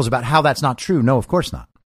examples about how that's not true? No, of course not.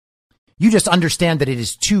 You just understand that it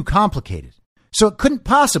is too complicated. So it couldn't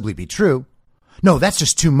possibly be true. No, that's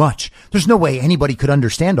just too much. There's no way anybody could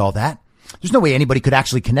understand all that. There's no way anybody could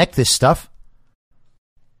actually connect this stuff.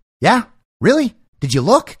 Yeah? Really? Did you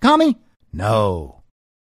look, commie? No.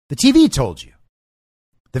 The TV told you.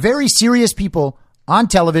 The very serious people on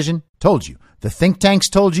television told you. The think tanks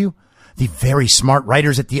told you. The very smart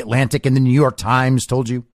writers at The Atlantic and the New York Times told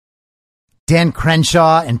you. Dan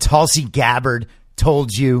Crenshaw and Tulsi Gabbard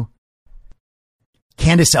told you.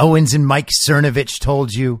 Candace Owens and Mike Cernovich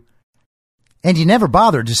told you. And you never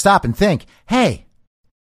bothered to stop and think, hey,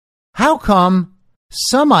 how come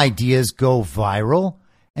some ideas go viral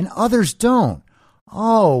and others don't?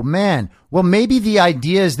 Oh, man. Well, maybe the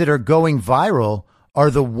ideas that are going viral are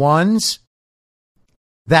the ones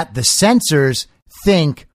that the censors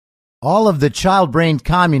think all of the child-brained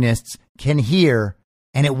communists can hear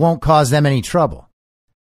and it won't cause them any trouble.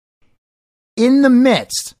 In the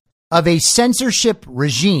midst of a censorship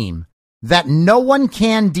regime that no one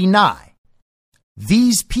can deny,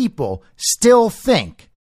 these people still think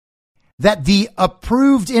that the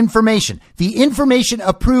approved information, the information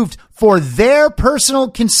approved for their personal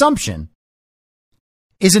consumption,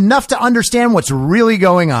 is enough to understand what's really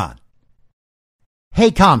going on.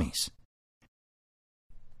 Hey, commies,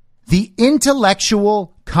 the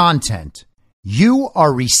intellectual content you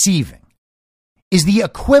are receiving is the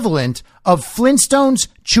equivalent of Flintstones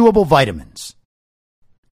chewable vitamins.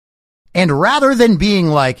 And rather than being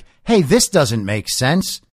like, hey, this doesn't make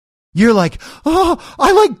sense, You're like, oh,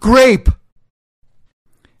 I like grape.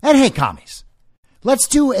 And hey, commies, let's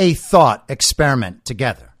do a thought experiment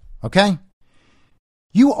together, okay?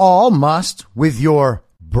 You all must, with your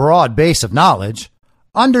broad base of knowledge,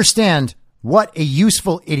 understand what a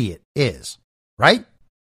useful idiot is, right?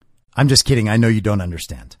 I'm just kidding. I know you don't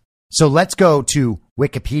understand. So let's go to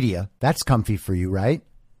Wikipedia. That's comfy for you, right?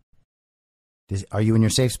 Are you in your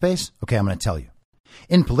safe space? Okay, I'm going to tell you.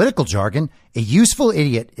 In political jargon, a useful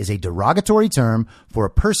idiot is a derogatory term for a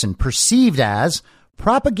person perceived as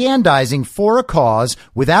propagandizing for a cause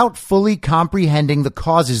without fully comprehending the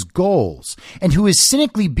cause's goals, and who is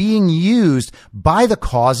cynically being used by the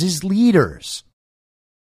cause's leaders.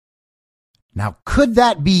 Now, could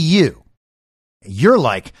that be you? You're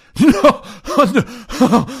like,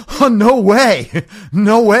 no way.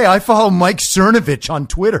 No way. I follow Mike Cernovich on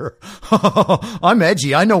Twitter. I'm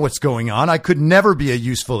edgy. I know what's going on. I could never be a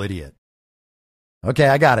useful idiot. Okay,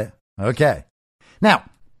 I got it. Okay. Now,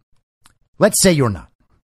 let's say you're not.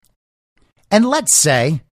 And let's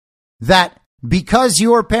say that because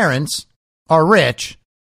your parents are rich,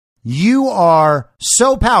 you are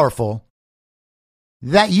so powerful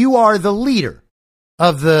that you are the leader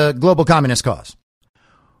of the global communist cause.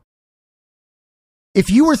 If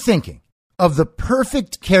you were thinking of the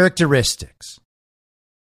perfect characteristics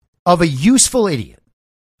of a useful idiot,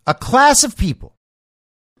 a class of people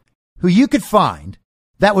who you could find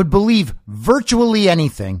that would believe virtually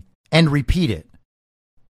anything and repeat it,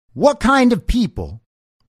 what kind of people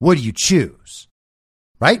would you choose?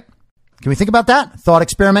 Right? Can we think about that? Thought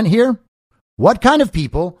experiment here. What kind of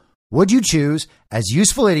people would you choose as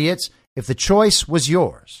useful idiots if the choice was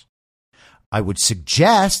yours? I would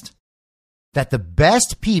suggest that the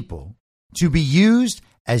best people to be used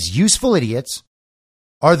as useful idiots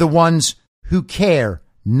are the ones who care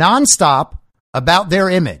nonstop about their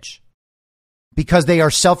image because they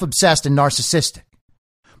are self-obsessed and narcissistic.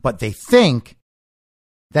 But they think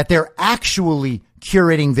that they're actually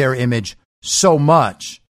curating their image so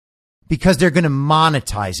much because they're going to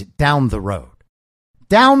monetize it down the road.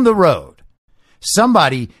 Down the road,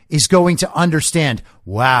 somebody is going to understand,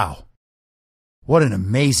 wow, what an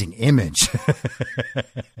amazing image.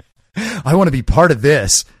 I want to be part of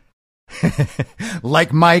this.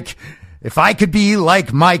 Like Mike, if I could be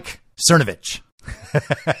like Mike Cernovich.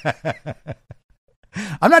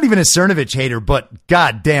 I'm not even a Cernovich hater, but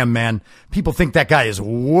goddamn, man, people think that guy is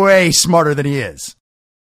way smarter than he is.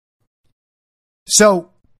 So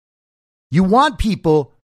you want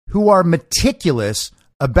people who are meticulous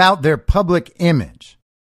about their public image,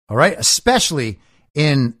 all right? Especially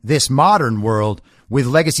in this modern world with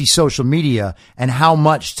legacy social media and how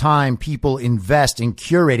much time people invest in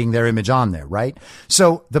curating their image on there, right?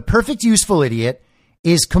 So the perfect useful idiot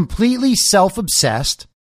is completely self-obsessed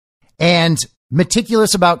and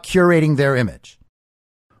meticulous about curating their image.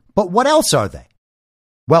 But what else are they?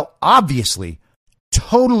 Well, obviously,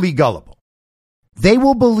 totally gullible. They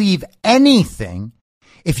will believe anything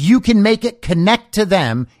if you can make it connect to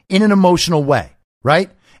them in an emotional way, right?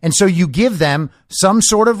 And so you give them some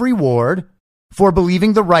sort of reward for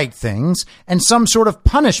believing the right things and some sort of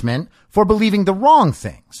punishment for believing the wrong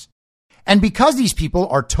things. And because these people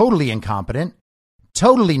are totally incompetent,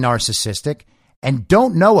 totally narcissistic, and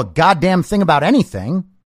don't know a goddamn thing about anything,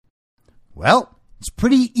 well, it's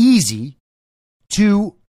pretty easy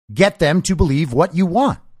to get them to believe what you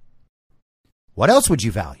want. What else would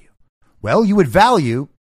you value? Well, you would value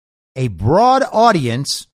a broad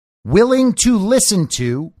audience willing to listen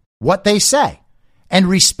to what they say and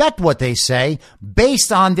respect what they say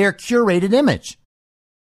based on their curated image.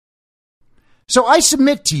 So I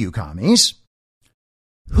submit to you, commies,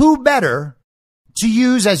 who better to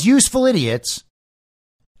use as useful idiots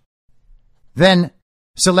than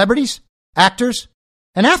celebrities, actors,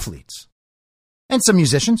 and athletes, and some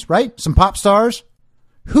musicians, right? Some pop stars.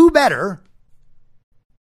 Who better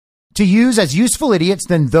to use as useful idiots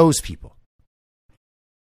than those people?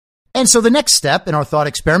 And so the next step in our thought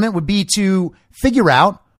experiment would be to figure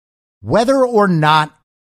out whether or not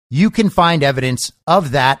you can find evidence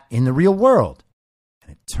of that in the real world.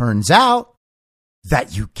 And it turns out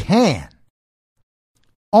that you can.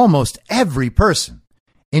 Almost every person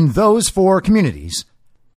in those four communities,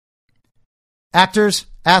 actors,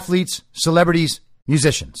 athletes, celebrities,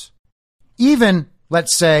 musicians, even,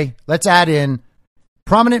 let's add in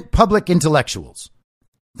prominent public intellectuals,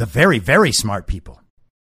 the very, very smart people.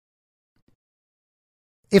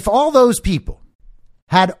 If all those people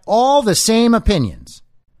had all the same opinions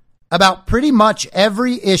about pretty much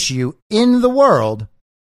every issue in the world,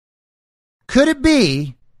 could it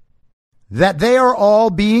be that they are all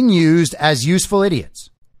being used as useful idiots?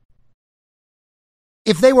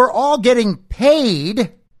 if they were all getting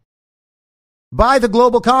paid by the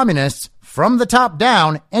global communists from the top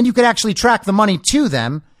down, and you could actually track the money to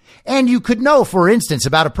them, and you could know, for instance,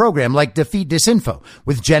 about a program like Defeat Disinfo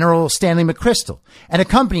with General Stanley McChrystal and a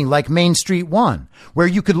company like Main Street One, where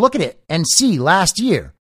you could look at it and see last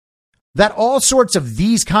year that all sorts of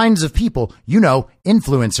these kinds of people,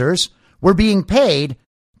 influencers, were being paid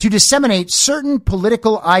to disseminate certain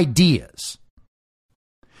political ideas.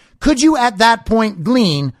 Could you at that point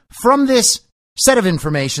glean from this set of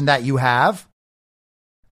information that you have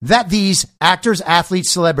that these actors,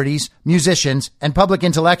 athletes, celebrities, musicians, and public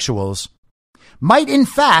intellectuals might in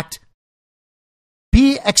fact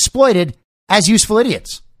be exploited as useful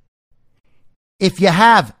idiots? If you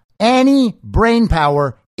have any brain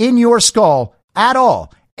power in your skull at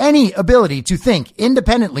all, any ability to think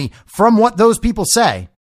independently from what those people say,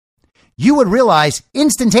 you would realize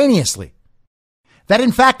instantaneously that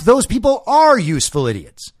in fact those people are useful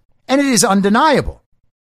idiots. And it is undeniable.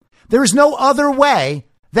 There is no other way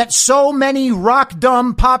that so many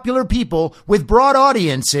rock-dumb popular people with broad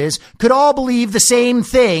audiences could all believe the same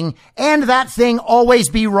thing and that thing always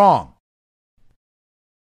be wrong.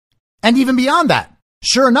 And even beyond that,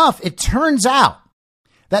 sure enough, it turns out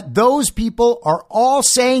that those people are all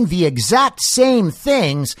saying the exact same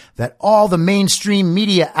things that all the mainstream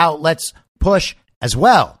media outlets push as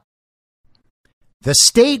well. The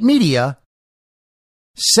state media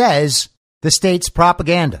says the state's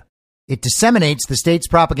propaganda. It disseminates the state's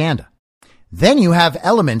propaganda. Then you have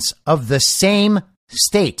elements of the same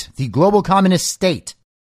state, the global communist state,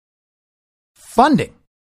 funding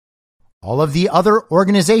all of the other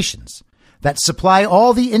organizations that supply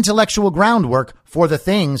all the intellectual groundwork for the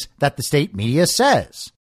things that the state media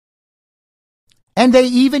says. And they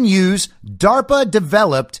even use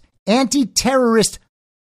DARPA-developed anti-terrorist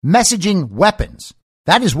messaging weapons.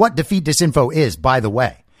 That is what Defeat Disinfo is, by the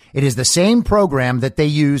way. It is the same program that they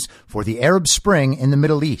use for the Arab Spring in the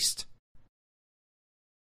Middle East.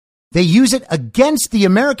 They use it against the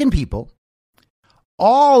American people.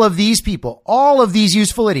 All of these people, all of these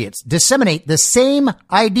useful idiots, disseminate the same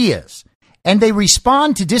ideas, and they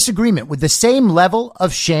respond to disagreement with the same level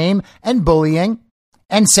of shame and bullying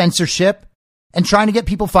and censorship and trying to get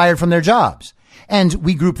people fired from their jobs. And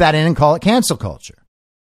we group that in and call it cancel culture.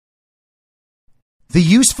 The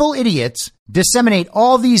useful idiots disseminate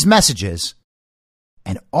all these messages,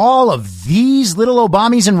 and all of these little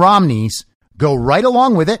Obamas and Romneys go right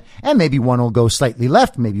along with it, and maybe one will go slightly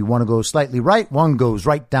left, maybe one will go slightly right, one goes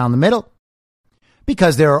right down the middle,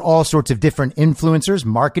 because there are all sorts of different influencers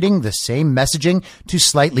marketing the same messaging to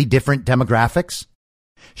slightly different demographics.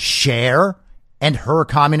 Cher and her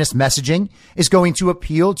communist messaging is going to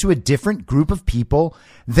appeal to a different group of people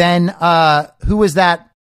than, who was that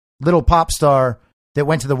little pop star that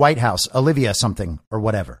went to the White House, Olivia something or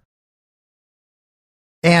whatever.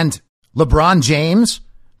 And LeBron James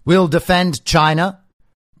will defend China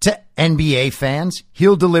to NBA fans.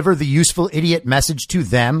 He'll deliver the useful idiot message to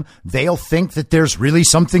them. They'll think that there's really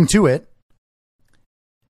something to it.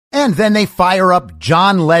 And then they fire up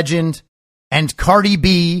John Legend and Cardi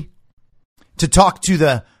B to talk to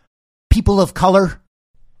the people of color.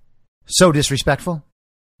 So disrespectful.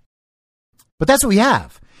 But that's what we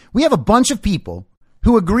have. We have a bunch of people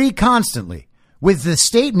who agree constantly with the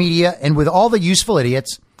state media and with all the useful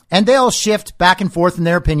idiots, and they'll shift back and forth in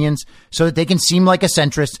their opinions so that they can seem like a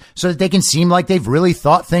centrist, so that they can seem like they've really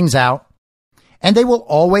thought things out. And they will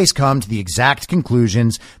always come to the exact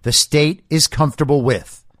conclusions the state is comfortable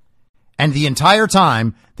with. And the entire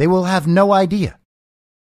time, they will have no idea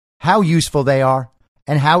how useful they are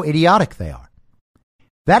and how idiotic they are.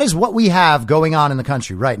 That is what we have going on in the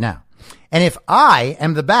country right now. And if I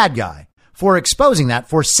am the bad guy for exposing that,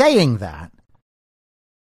 for saying that,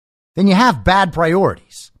 then you have bad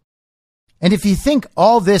priorities. And if you think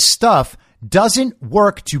all this stuff doesn't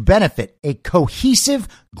work to benefit a cohesive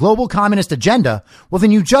global communist agenda, well, then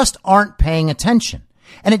you just aren't paying attention.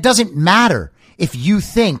 And it doesn't matter if you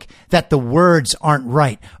think that the words aren't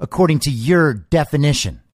right according to your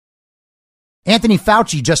definition. Anthony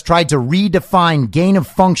Fauci just tried to redefine gain of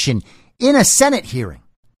function in a Senate hearing.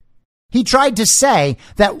 He tried to say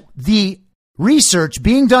that the research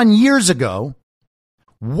being done years ago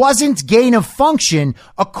wasn't gain of function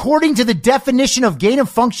according to the definition of gain of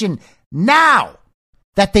function now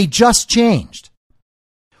that they just changed.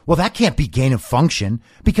 Well, that can't be gain of function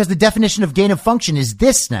because the definition of gain of function is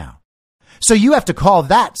this now. So you have to call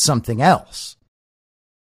that something else.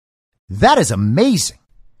 That is amazing.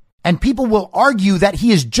 And people will argue that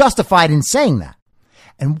he is justified in saying that.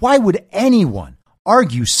 And why would anyone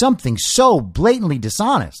argue something so blatantly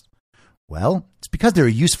dishonest? Well, it's because they're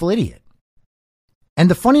a useful idiot. And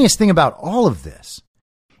the funniest thing about all of this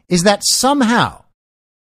is that somehow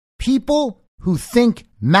people who think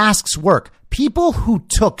masks work, people who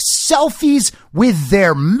took selfies with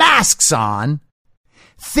their masks on,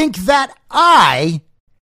 think that I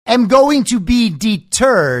am going to be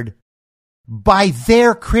deterred by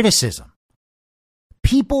their criticism.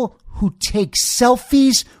 People who take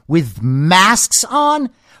selfies with masks on,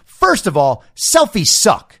 first of all, selfies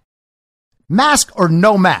suck. Mask or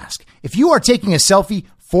no mask. If you are taking a selfie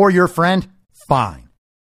for your friend, fine.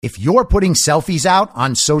 If you're putting selfies out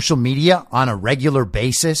on social media on a regular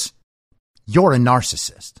basis, you're a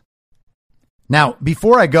narcissist. Now,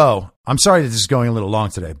 before I go, I'm sorry that this is going a little long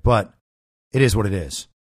today, but it is what it is.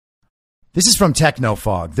 This is from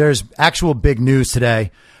Technofog. There's actual big news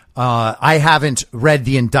today. I haven't read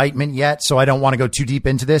the indictment yet, so I don't want to go too deep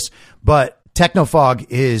into this, but Technofog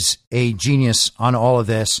is a genius on all of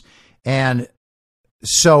this. And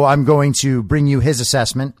so I'm going to bring you his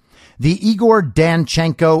assessment. The Igor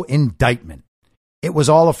Danchenko indictment. It was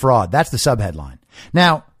all a fraud. That's the subheadline.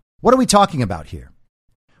 Now, what are we talking about here?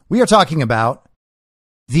 We are talking about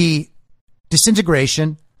the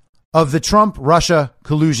disintegration of the Trump-Russia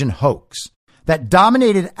collusion hoax that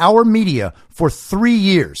dominated our media for 3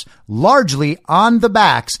 years, largely on the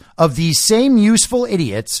backs of these same useful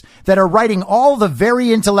idiots that are writing all the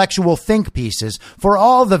very intellectual think pieces for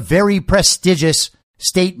all the very prestigious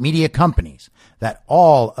state media companies that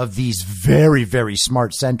all of these very, very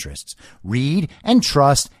smart centrists read and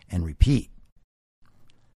trust and repeat.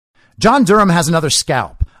 John Durham has another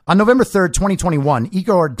scalp. On November 3rd, 2021,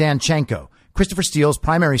 Igor Danchenko, Christopher Steele's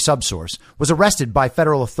primary subsource, was arrested by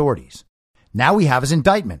federal authorities. Now we have his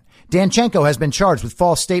indictment. Danchenko has been charged with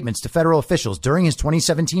false statements to federal officials during his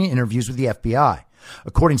 2017 interviews with the FBI.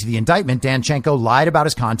 According to the indictment, Danchenko lied about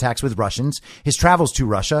his contacts with Russians, his travels to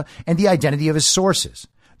Russia, and the identity of his sources.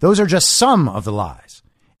 Those are just some of the lies.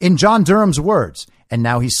 In John Durham's words, and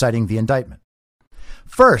now he's citing the indictment.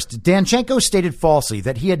 First, Danchenko stated falsely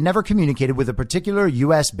that he had never communicated with a particular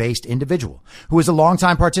U.S.-based individual who was a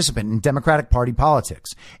longtime participant in Democratic Party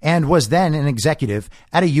politics and was then an executive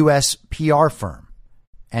at a U.S. PR firm.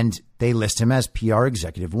 And they list him as PR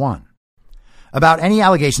Executive 1. About any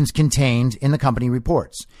allegations contained in the company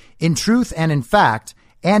reports. In truth and in fact,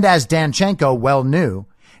 and as Danchenko well knew,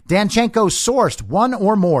 Danchenko sourced one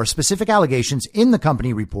or more specific allegations in the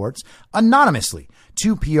company reports anonymously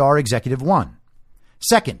to PR Executive 1.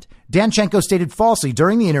 Second, Danchenko stated falsely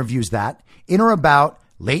during the interviews that, in or about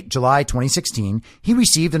late July 2016, he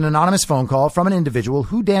received an anonymous phone call from an individual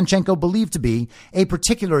who Danchenko believed to be a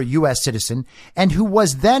particular U.S. citizen and who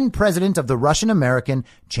was then president of the Russian-American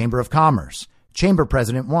Chamber of Commerce, Chamber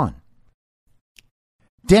President 1.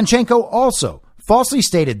 Danchenko also falsely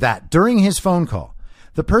stated that during his phone call,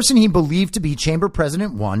 the person he believed to be Chamber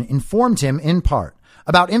President 1 informed him in part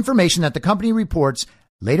about information that the company reports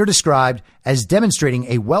later described as demonstrating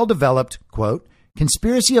a well-developed, quote,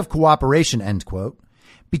 conspiracy of cooperation, end quote,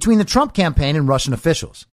 between the Trump campaign and Russian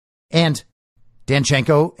officials. And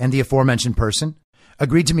Danchenko and the aforementioned person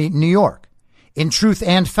agreed to meet in New York. In truth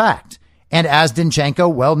and fact, and as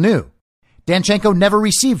Danchenko well knew, Danchenko never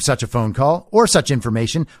received such a phone call or such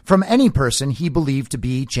information from any person he believed to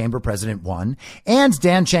be Chamber President 1, and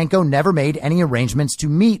Danchenko never made any arrangements to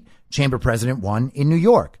meet Chamber President 1 in New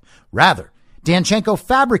York. Rather, Danchenko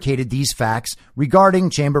fabricated these facts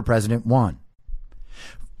regarding Chamber President 1.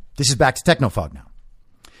 This is back to Technofog now.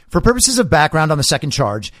 For purposes of background on the second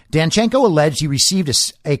charge, Danchenko alleged he received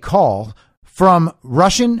a call from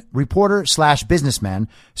Russian reporter/businessman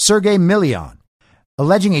Sergei Milian,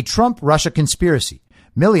 alleging a Trump-Russia conspiracy.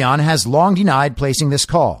 Milian has long denied placing this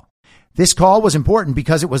call. This call was important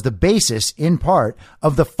because it was the basis, in part,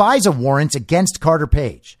 of the FISA warrants against Carter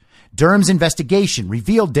Page. Durham's investigation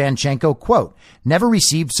revealed Danchenko, quote, never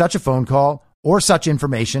received such a phone call or such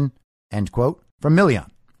information, end quote, from Milian.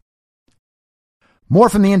 More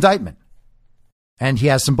from the indictment. And he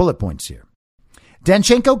has some bullet points here.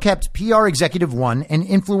 Danchenko kept PR Executive 1, an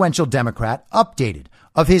influential Democrat, updated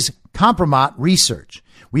of his compromat research.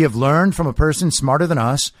 We have learned from a person smarter than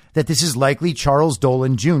us that this is likely Charles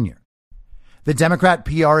Dolan Jr. The Democrat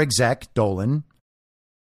PR exec, Dolan,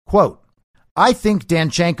 quote, I think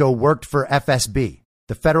Danchenko worked for FSB,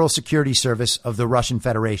 the Federal Security Service of the Russian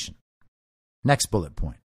Federation. Next bullet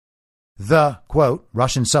point. The, quote,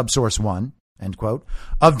 Russian subsource 1, end quote,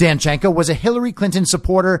 of Danchenko was a Hillary Clinton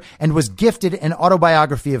supporter and was gifted an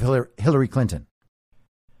autobiography of Hillary Clinton.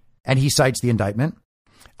 And he cites the indictment.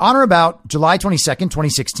 On or about July 22nd,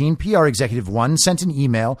 2016, PR Executive 1 sent an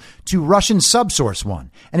email to Russian Subsource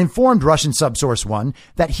 1 and informed Russian Subsource 1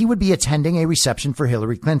 that he would be attending a reception for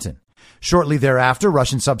Hillary Clinton. Shortly thereafter,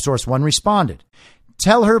 Russian Subsource 1 responded.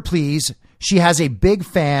 Tell her, please, she has a big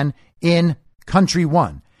fan in Country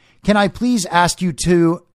One. Can I please ask you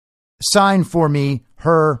to sign for me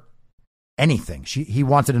her anything? He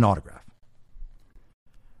wanted an autograph.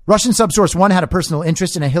 Russian subsource one had a personal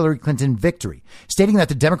interest in a Hillary Clinton victory, stating that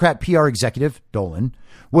the Democrat PR executive, Dolan,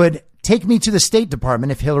 would take me to the State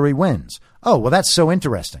Department if Hillary wins. Oh, well, that's so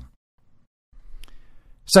interesting.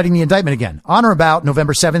 Citing the indictment again. On or about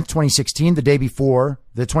November 7th, 2016, the day before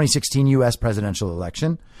the 2016 U.S. presidential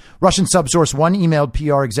election, Russian subsource one emailed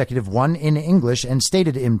PR executive one in English and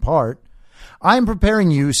stated in part, I am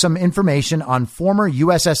preparing you some information on former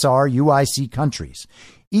USSR UIC countries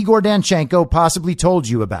Igor Danchenko possibly told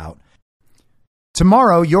you about.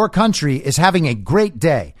 Tomorrow, your country is having a great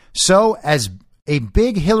day. So, as a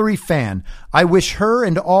big Hillary fan, I wish her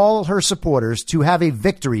and all her supporters to have a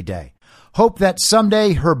victory day. Hope that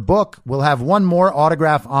someday her book will have one more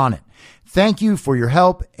autograph on it. Thank you for your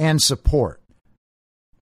help and support.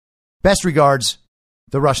 Best regards,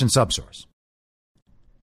 the Russian subsource.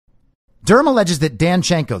 Durham alleges that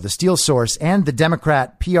Danchenko, the Steele source, and the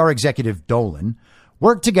Democrat PR executive Dolan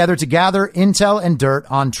worked together to gather intel and dirt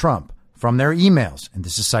on Trump from their emails. And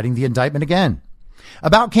this is citing the indictment again.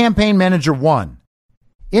 About campaign manager one.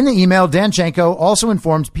 In the email, Danchenko also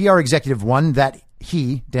informed PR executive one that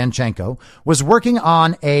he, Danchenko, was working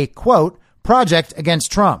on a, quote, project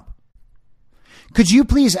against Trump. Could you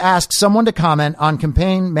please ask someone to comment on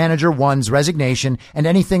campaign manager one's resignation and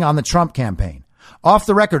anything on the Trump campaign? Off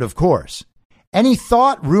the record, of course. Any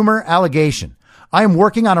thought, rumor, allegation. I am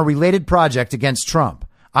working on a related project against Trump.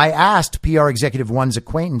 I asked PR executive one's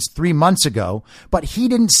acquaintance 3 months ago, but he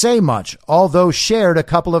didn't say much, although shared a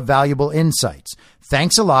couple of valuable insights.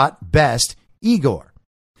 Thanks a lot. Best, Igor.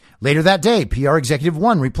 Later that day, PR executive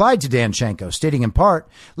one replied to Danchenko, stating in part,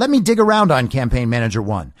 let me dig around on campaign manager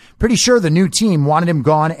one. Pretty sure the new team wanted him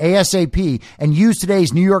gone ASAP and used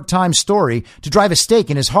today's New York Times story to drive a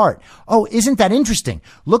stake in his heart. Oh, isn't that interesting?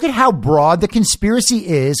 Look at how broad the conspiracy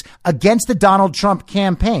is against the Donald Trump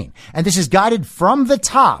campaign. And this is guided from the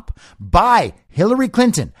top by Hillary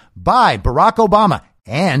Clinton, by Barack Obama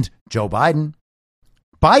and Joe Biden,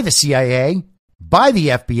 by the CIA, by the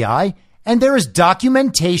FBI, and there is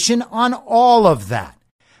documentation on all of that.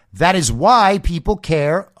 That is why people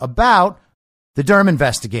care about the Durham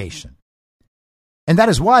investigation. And that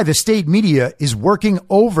is why the state media is working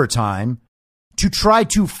overtime to try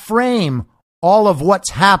to frame all of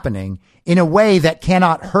what's happening in a way that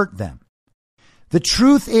cannot hurt them. The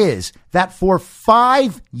truth is that for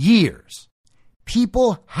 5 years,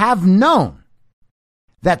 people have known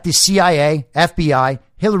that the CIA, FBI,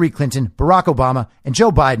 Hillary Clinton, Barack Obama, and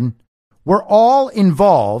Joe Biden were all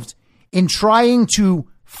involved in trying to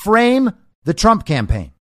frame the Trump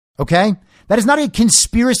campaign. Okay? That is not a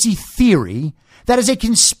conspiracy theory. That is a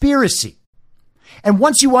conspiracy. And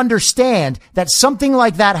once you understand that something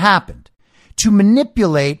like that happened to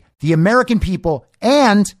manipulate the American people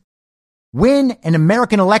and win an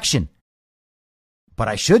American election, but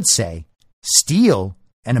I should say, steal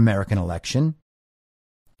an American election,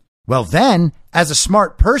 well then, as a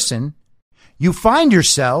smart person, you find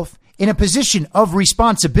yourself in a position of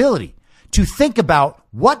responsibility to think about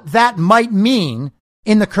what that might mean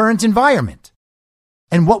in the current environment.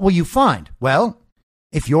 And what will you find? Well,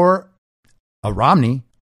 if you're a Romney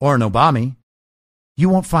or an Obama, you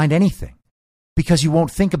won't find anything because you won't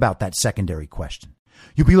think about that secondary question.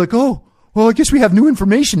 You'll be like, oh, well, I guess we have new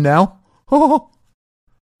information now. Oh,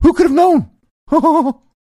 who could have known? Oh,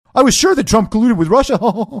 I was sure that Trump colluded with Russia.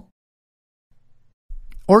 Oh.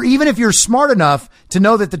 Or even if you're smart enough to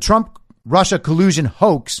know that the Trump-Russia collusion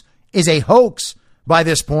hoax is a hoax by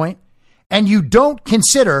this point, and you don't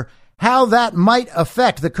consider how that might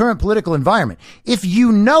affect the current political environment. If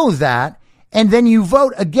you know that, and then you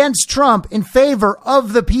vote against Trump in favor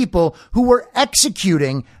of the people who were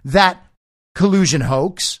executing that collusion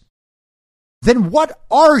hoax, then what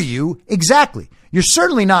are you exactly? You're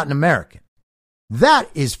certainly not an American. That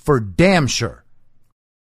is for damn sure.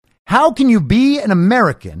 How can you be an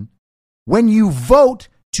American when you vote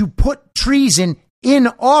to put treason in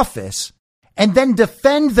office and then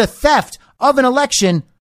defend the theft of an election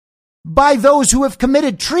by those who have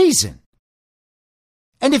committed treason?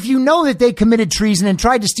 And if you know that they committed treason and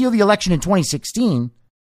tried to steal the election in 2016,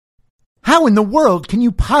 how in the world can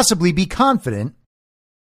you possibly be confident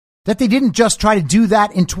that they didn't just try to do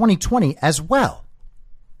that in 2020 as well?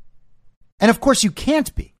 And of course you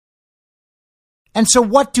can't be. And so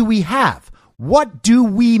what do we have? What do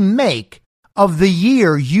we make of the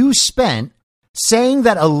year you spent saying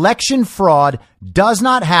that election fraud does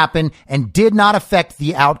not happen and did not affect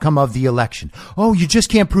the outcome of the election? Oh, you just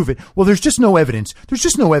can't prove it. Well, there's just no evidence. There's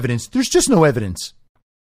just no evidence. There's just no evidence.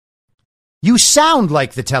 You sound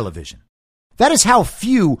like the television. That is how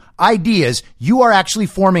few ideas you are actually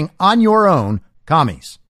forming on your own,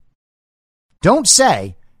 commies. Don't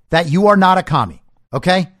say that you are not a commie,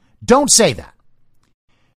 okay? Don't say that.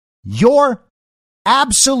 Your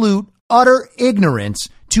absolute, utter ignorance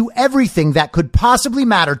to everything that could possibly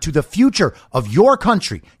matter to the future of your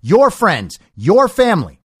country, your friends, your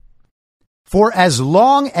family, for as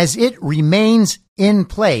long as it remains in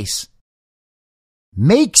place,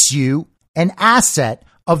 makes you an asset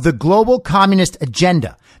of the global communist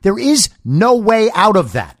agenda. There is no way out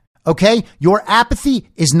of that, okay? Your apathy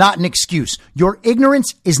is not an excuse. Your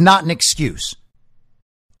ignorance is not an excuse.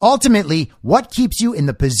 Ultimately, what keeps you in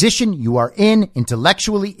the position you are in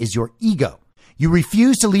intellectually is your ego. You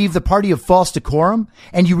refuse to leave the party of false decorum,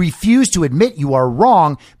 and you refuse to admit you are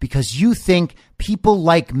wrong because you think people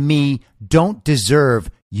like me don't deserve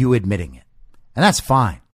you admitting it. And that's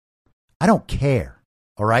fine. I don't care,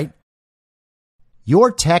 all right?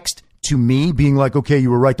 Your text to me being like, okay, you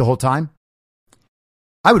were right the whole time,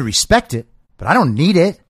 I would respect it, but I don't need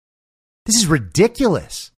it. This is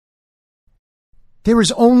ridiculous. There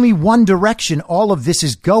is only one direction all of this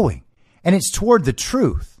is going, and it's toward the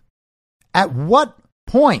truth. At what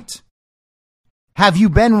point have you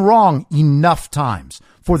been wrong enough times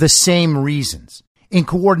for the same reasons, in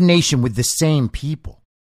coordination with the same people?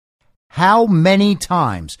 How many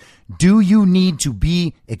times do you need to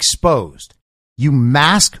be exposed? You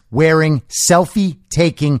mask-wearing,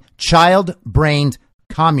 selfie-taking, child-brained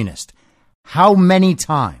communist. How many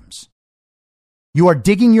times? You are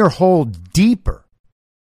digging your hole deeper.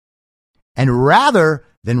 And rather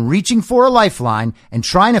than reaching for a lifeline and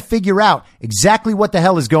trying to figure out exactly what the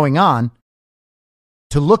hell is going on,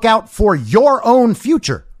 to look out for your own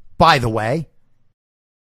future, by the way,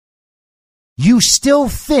 you still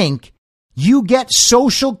think you get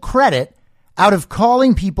social credit out of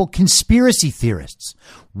calling people conspiracy theorists.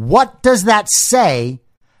 What does that say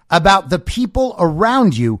about the people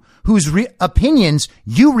around you whose opinions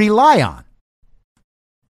you rely on?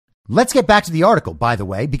 Let's get back to the article, by the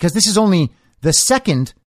way, because this is only the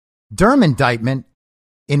second Durham indictment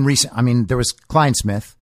in recent. I mean, there was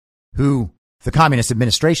Kleinsmith, who the communist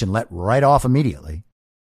administration let right off immediately.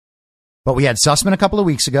 But we had Sussman a couple of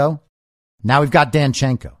weeks ago. Now we've got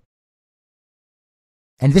Danchenko.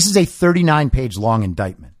 And this is a 39-page long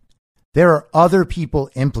indictment. There are other people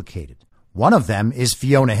implicated. One of them is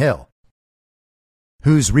Fiona Hill,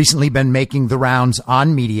 who's recently been making the rounds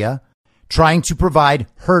on media, trying to provide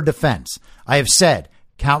her defense. I have said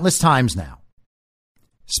countless times now,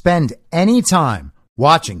 spend any time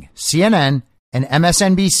watching CNN and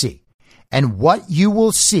MSNBC, and what you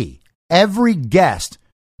will see, every guest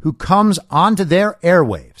who comes onto their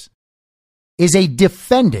airwaves is a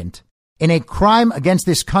defendant in a crime against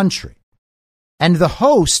this country. And the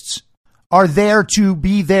hosts are there to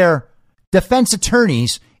be their defense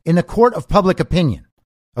attorneys in the court of public opinion.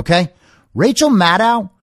 Okay? Rachel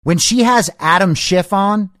Maddow, when she has Adam Schiff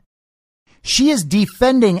on, she is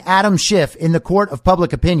defending Adam Schiff in the court of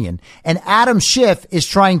public opinion. And Adam Schiff is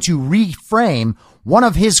trying to reframe one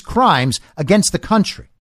of his crimes against the country.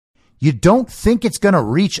 You don't think it's going to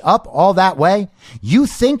reach up all that way? You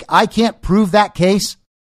think I can't prove that case?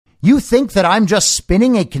 You think that I'm just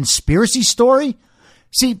spinning a conspiracy story?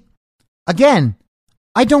 See, again,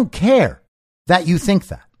 I don't care that you think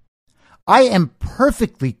that. I am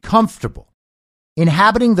perfectly comfortable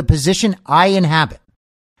inhabiting the position I inhabit.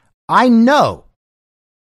 I know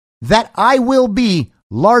that I will be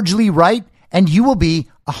largely right and you will be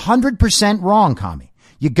 100% wrong, commie.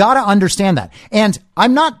 You got to understand that. And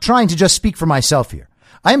I'm not trying to just speak for myself here.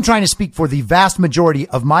 I am trying to speak for the vast majority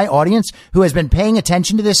of my audience who has been paying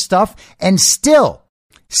attention to this stuff and still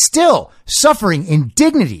suffering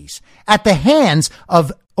indignities at the hands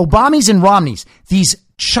of Obamas and Romneys, these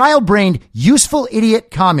child-brained, useful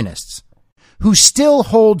idiot communists who still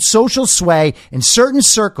hold social sway in certain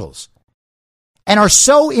circles and are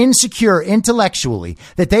so insecure intellectually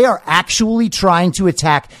that they are actually trying to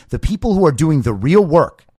attack the people who are doing the real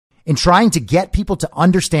work in trying to get people to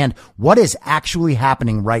understand what is actually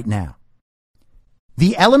happening right now.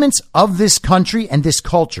 The elements of this country and this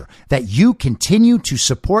culture that you continue to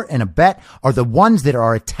support and abet are the ones that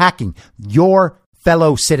are attacking your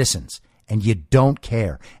fellow citizens, and you don't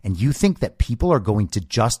care. And you think that people are going to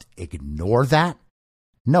just ignore that?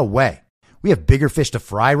 No way. We have bigger fish to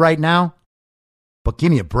fry right now. But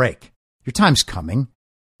give me a break. Your time's coming.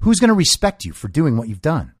 Who's going to respect you for doing what you've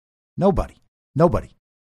done? Nobody.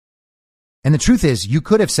 And the truth is, you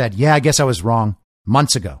could have said, yeah, I guess I was wrong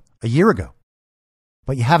months ago, a year ago.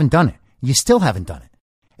 But you haven't done it. You still haven't done it.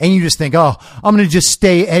 And you just think, oh, I'm going to just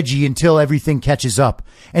stay edgy until everything catches up.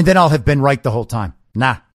 And then I'll have been right the whole time.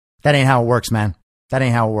 Nah, that ain't how it works, man. That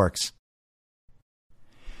ain't how it works.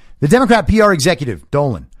 The Democrat PR executive,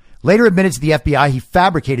 Dolan, later admitted to the FBI he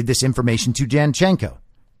fabricated this information to Danchenko.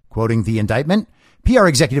 Quoting the indictment, PR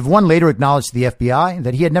Executive 1 later acknowledged to the FBI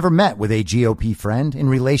that he had never met with a GOP friend in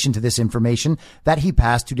relation to this information that he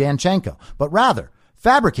passed to Danchenko, but rather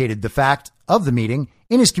fabricated the fact of the meeting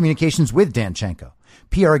in his communications with Danchenko.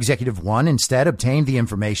 PR Executive 1 instead obtained the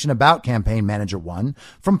information about Campaign Manager 1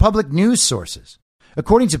 from public news sources.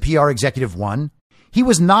 According to PR Executive 1, he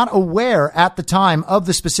was not aware at the time of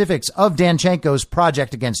the specifics of Danchenko's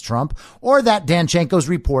project against Trump or that Danchenko's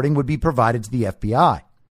reporting would be provided to the FBI.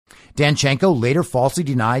 Danchenko later falsely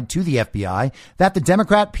denied to the FBI that the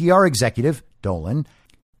Democrat PR executive, Dolan,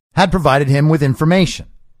 had provided him with information.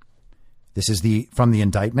 This is from the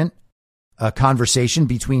indictment, a conversation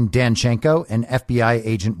between Danchenko and FBI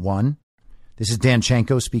Agent 1. This is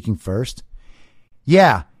Danchenko speaking first.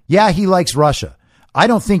 Yeah, he likes Russia. I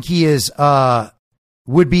don't think he is,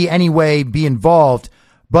 would be be involved,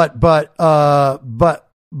 but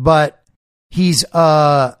he's,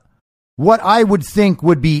 what I would think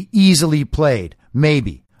would be easily played,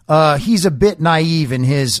 maybe. He's a bit naive in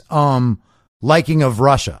his liking of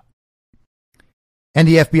Russia. And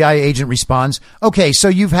the FBI agent responds, okay, so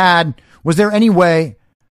was there any way,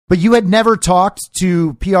 but you had never talked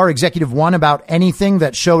to PR Executive 1 about anything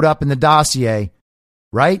that showed up in the dossier,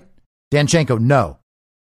 right? Danchenko, no.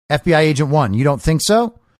 FBI Agent 1, you don't think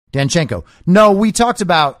so? Danchenko, no, we talked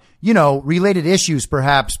about, related issues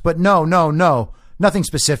perhaps, but no, nothing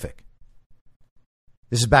specific.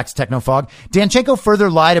 This is back to Technofog. Danchenko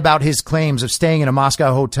further lied about his claims of staying in a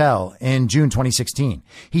Moscow hotel in June 2016.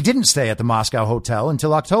 He didn't stay at the Moscow hotel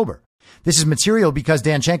until October. This is material because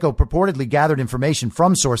Danchenko purportedly gathered information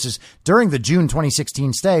from sources during the June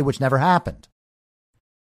 2016 stay, which never happened.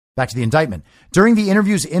 Back to the indictment. During the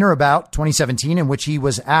interviews in or about 2017, in which he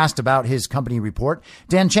was asked about his company report,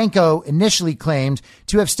 Danchenko initially claimed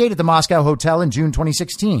to have stayed at the Moscow hotel in June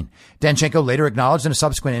 2016. Danchenko later acknowledged in a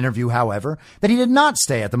subsequent interview, however, that he did not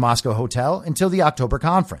stay at the Moscow hotel until the October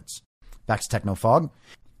conference. Back to Technofog.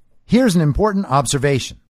 Here's an important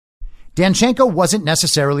observation. Danchenko wasn't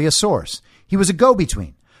necessarily a source. He was a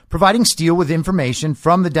go-between, providing Steele with information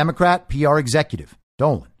from the Democrat PR executive,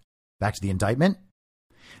 Dolan. Back to the indictment.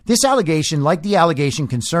 This allegation, like the allegation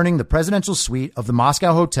concerning the presidential suite of the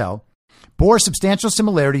Moscow hotel, bore substantial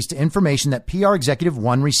similarities to information that PR Executive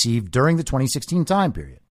 1 received during the 2016 time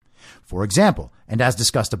period. For example, and as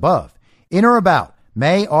discussed above, in or about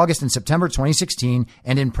May, August, and September 2016,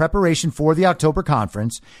 and in preparation for the October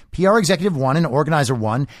conference, PR Executive 1 and Organizer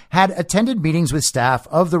 1 had attended meetings with staff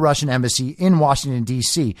of the Russian embassy in Washington,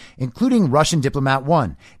 D.C., including Russian diplomat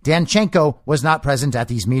 1. Danchenko was not present at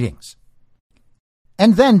these meetings.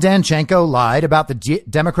 And then Danchenko lied about the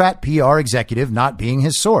Democrat PR executive not being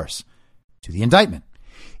his source. To the indictment.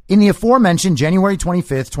 In the aforementioned January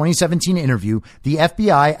 25th, 2017 interview, the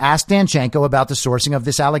FBI asked Danchenko about the sourcing of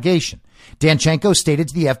this allegation. Danchenko stated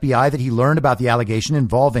to the FBI that he learned about the allegation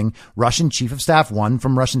involving Russian Chief of Staff 1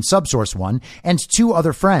 from Russian Subsource 1 and 2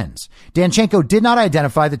 other friends. Danchenko did not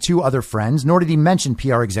identify the 2 other friends, nor did he mention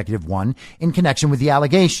PR Executive 1 in connection with the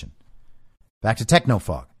allegation. Back to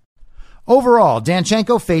Technofog. Overall,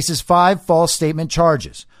 Danchenko faces 5 false statement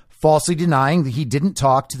charges, falsely denying that he didn't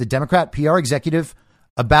talk to the Democrat PR executive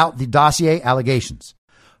about the dossier allegations,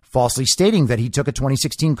 falsely stating that he took a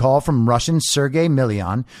 2016 call from Russian Sergei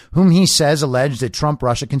Milian, whom he says alleged a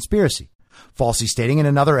Trump-Russia conspiracy, falsely stating in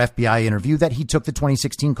another FBI interview that he took the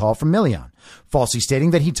 2016 call from Milian, falsely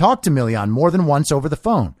stating that he talked to Milian more than once over the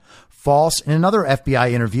phone, false in another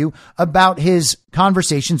FBI interview about his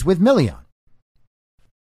conversations with Milian.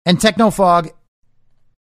 And Technofog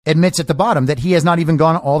admits at the bottom that he has not even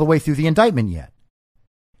gone all the way through the indictment yet.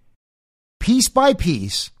 Piece by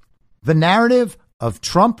piece, the narrative of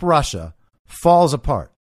Trump-Russia falls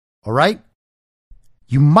apart. All right?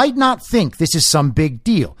 You might not think this is some big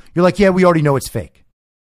deal. You're like, yeah, we already know it's fake.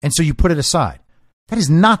 And so you put it aside. That is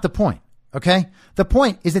not the point. Okay? The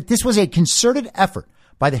point is that this was a concerted effort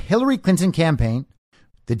by the Hillary Clinton campaign,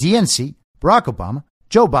 the DNC, Barack Obama,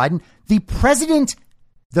 Joe Biden, the president.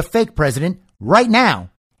 The fake president right now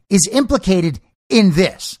is implicated in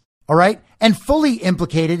this, all right? And fully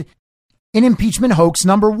implicated in impeachment hoax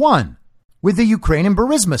number 1 with the Ukraine and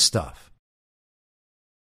Burisma stuff.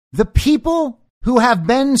 The people who have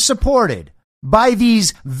been supported by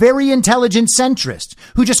these very intelligent centrists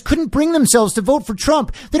who just couldn't bring themselves to vote for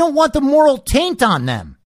Trump, they don't want the moral taint on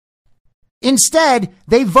them. Instead,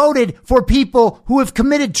 they voted for people who have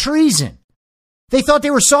committed treason. They thought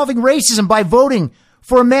they were solving racism by voting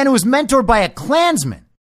for a man who was mentored by a Klansman.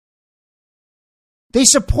 They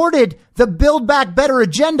supported the Build Back Better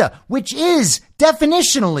agenda, which is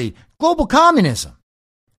definitionally global communism.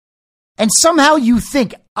 And somehow you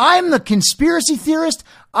think I'm the conspiracy theorist?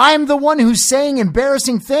 I'm the one who's saying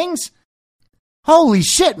embarrassing things? Holy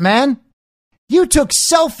shit, man. You took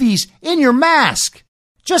selfies in your mask.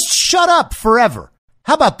 Just shut up forever.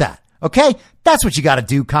 How about that? Okay? That's what you got to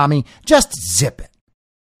do, commie. Just zip it.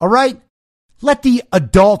 All right? Let the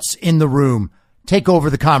adults in the room take over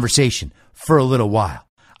the conversation for a little while.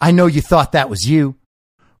 I know you thought that was you,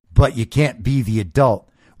 but you can't be the adult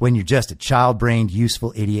when you're just a child-brained,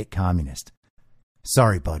 useful idiot communist.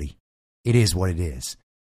 Sorry, buddy. It is what it is.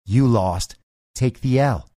 You lost. Take the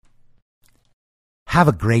L. Have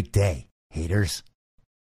a great day, haters.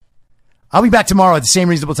 I'll be back tomorrow at the same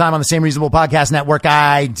reasonable time on the Same Reasonable Podcast Network.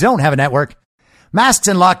 I don't have a network. Masks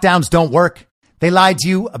and lockdowns don't work. They lied to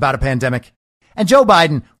you about a pandemic. And Joe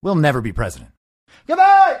Biden will never be president.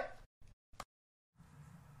 Goodbye!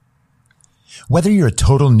 Whether you're a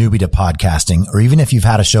total newbie to podcasting or even if you've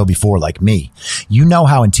had a show before like me, you know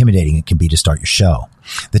how intimidating it can be to start your show.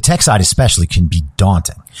 The tech side especially can be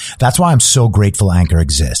daunting. That's why I'm so grateful Anchor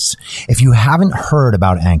exists. If you haven't heard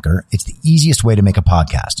about Anchor, it's the easiest way to make a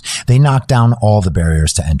podcast. They knock down all the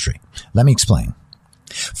barriers to entry. Let me explain.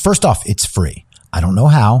 First off, it's free. I don't know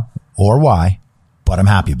how or why, but I'm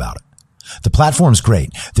happy about it. The platform's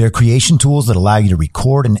great. There are creation tools that allow you to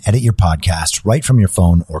record and edit your podcast right from your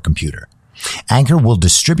phone or computer. Anchor will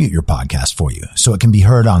distribute your podcast for you so it can be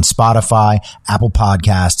heard on Spotify, Apple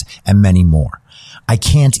Podcasts, and many more. I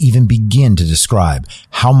can't even begin to describe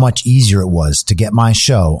how much easier it was to get my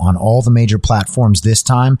show on all the major platforms this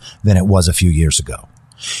time than it was a few years ago.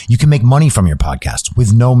 You can make money from your podcast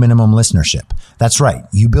with no minimum listenership. That's right.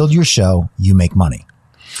 You build your show, you make money.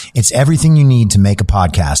 It's everything you need to make a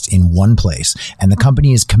podcast in one place, and the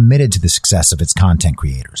company is committed to the success of its content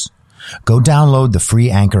creators. Go download the free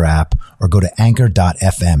Anchor app or go to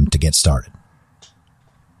anchor.fm to get started.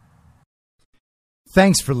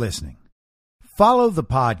 Thanks for listening. Follow the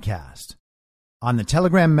podcast on the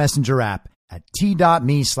Telegram Messenger app at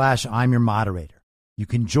t.me/I'm your moderator. You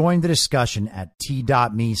can join the discussion at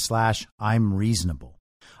t.me/I'm reasonable.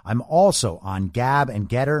 I'm also on Gab and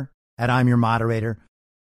Getter at I'm your moderator.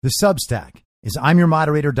 The Substack is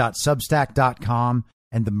imyourmoderator.substack.com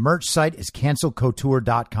and the merch site is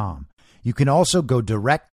cancelcouture.com. You can also go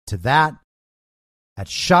direct to that at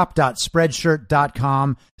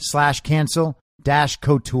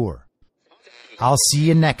shop.spreadshirt.com/cancel-couture. I'll see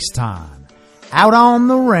you next time out on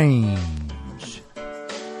the range.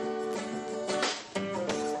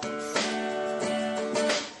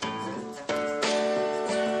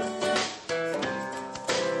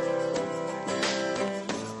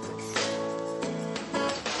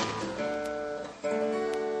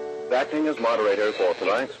 Acting as moderator for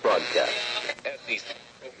tonight's broadcast.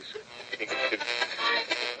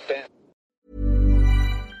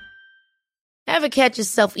 Ever catch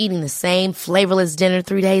yourself eating the same flavorless dinner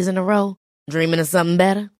 3 days in a row? Dreaming of something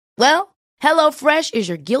better? Well, HelloFresh is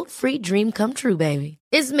your guilt-free dream come true, baby.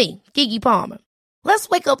 It's me, Keke Palmer. Let's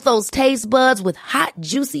wake up those taste buds with hot,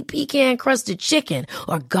 juicy pecan-crusted chicken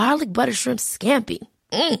or garlic butter shrimp scampi.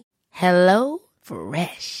 Hello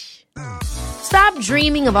Fresh. Stop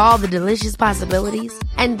dreaming of all the delicious possibilities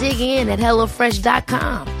and dig in at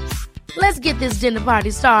HelloFresh.com. Let's get this dinner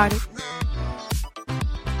party started.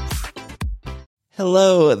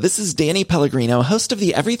 Hello, this is Danny Pellegrino, host of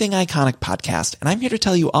the Everything Iconic podcast, and I'm here to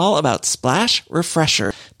tell you all about Splash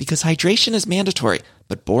Refresher, because hydration is mandatory,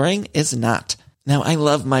 but boring is not. Now, I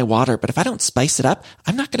love my water, but if I don't spice it up,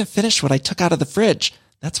 I'm not going to finish what I took out of the fridge.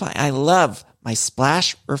 That's why I love my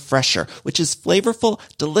Splash Refresher, which is flavorful,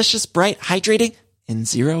 delicious, bright, hydrating, and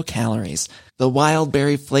 0 calories. The wild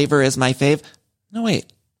berry flavor is my fave. No,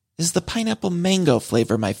 wait. Is the pineapple mango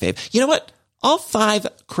flavor my fave? You know what? All 5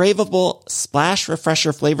 craveable Splash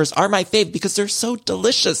Refresher flavors are my fave because they're so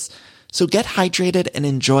delicious. So get hydrated and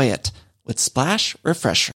enjoy it with Splash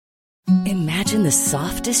Refresher. Imagine the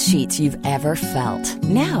softest sheets you've ever felt.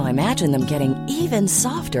 Now imagine them getting even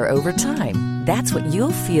softer over time. That's what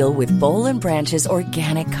you'll feel with Boll & Branch's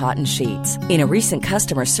organic cotton sheets. In a recent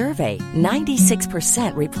customer survey,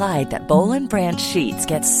 96% replied that Boll & Branch sheets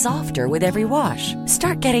get softer with every wash.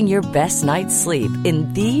 Start getting your best night's sleep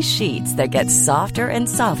in these sheets that get softer and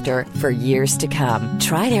softer for years to come.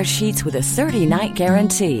 Try their sheets with a 30-night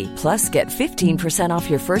guarantee. Plus, get 15% off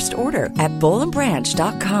your first order at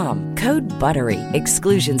bollandbranch.com. Code BUTTERY.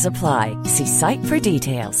 Exclusions apply. See site for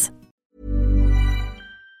details.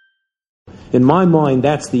 In my mind,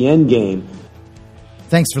 that's the end game.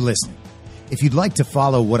 Thanks for listening. If you'd like to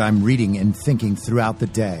follow what I'm reading and thinking throughout the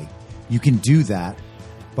day, you can do that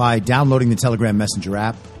by downloading the Telegram Messenger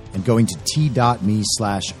app and going to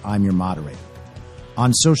t.me/I'm your moderator.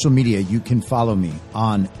 On social media, you can follow me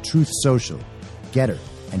on Truth Social, Getter,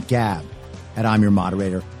 and Gab at I'm your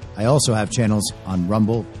moderator. I also have channels on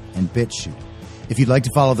Rumble and BitChute. If you'd like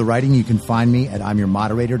to follow the writing, you can find me at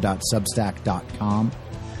imyourmoderator.substack.com.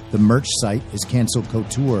 The merch site is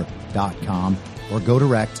cancelcouture.com, or go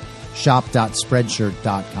direct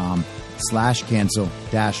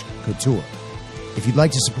shop.spreadshirt.com/cancel-couture. If you'd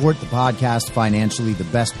like to support the podcast financially, the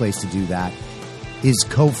best place to do that is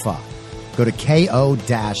Ko-Fi. Go to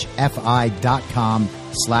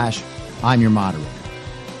ko-fi.com/I'm your moderator.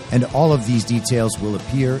 And all of these details will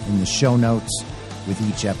appear in the show notes with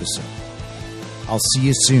each episode. I'll see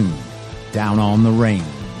you soon down on the range.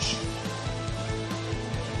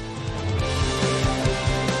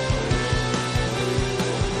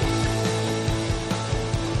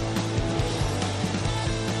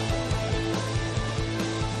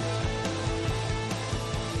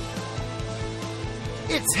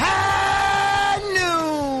 It's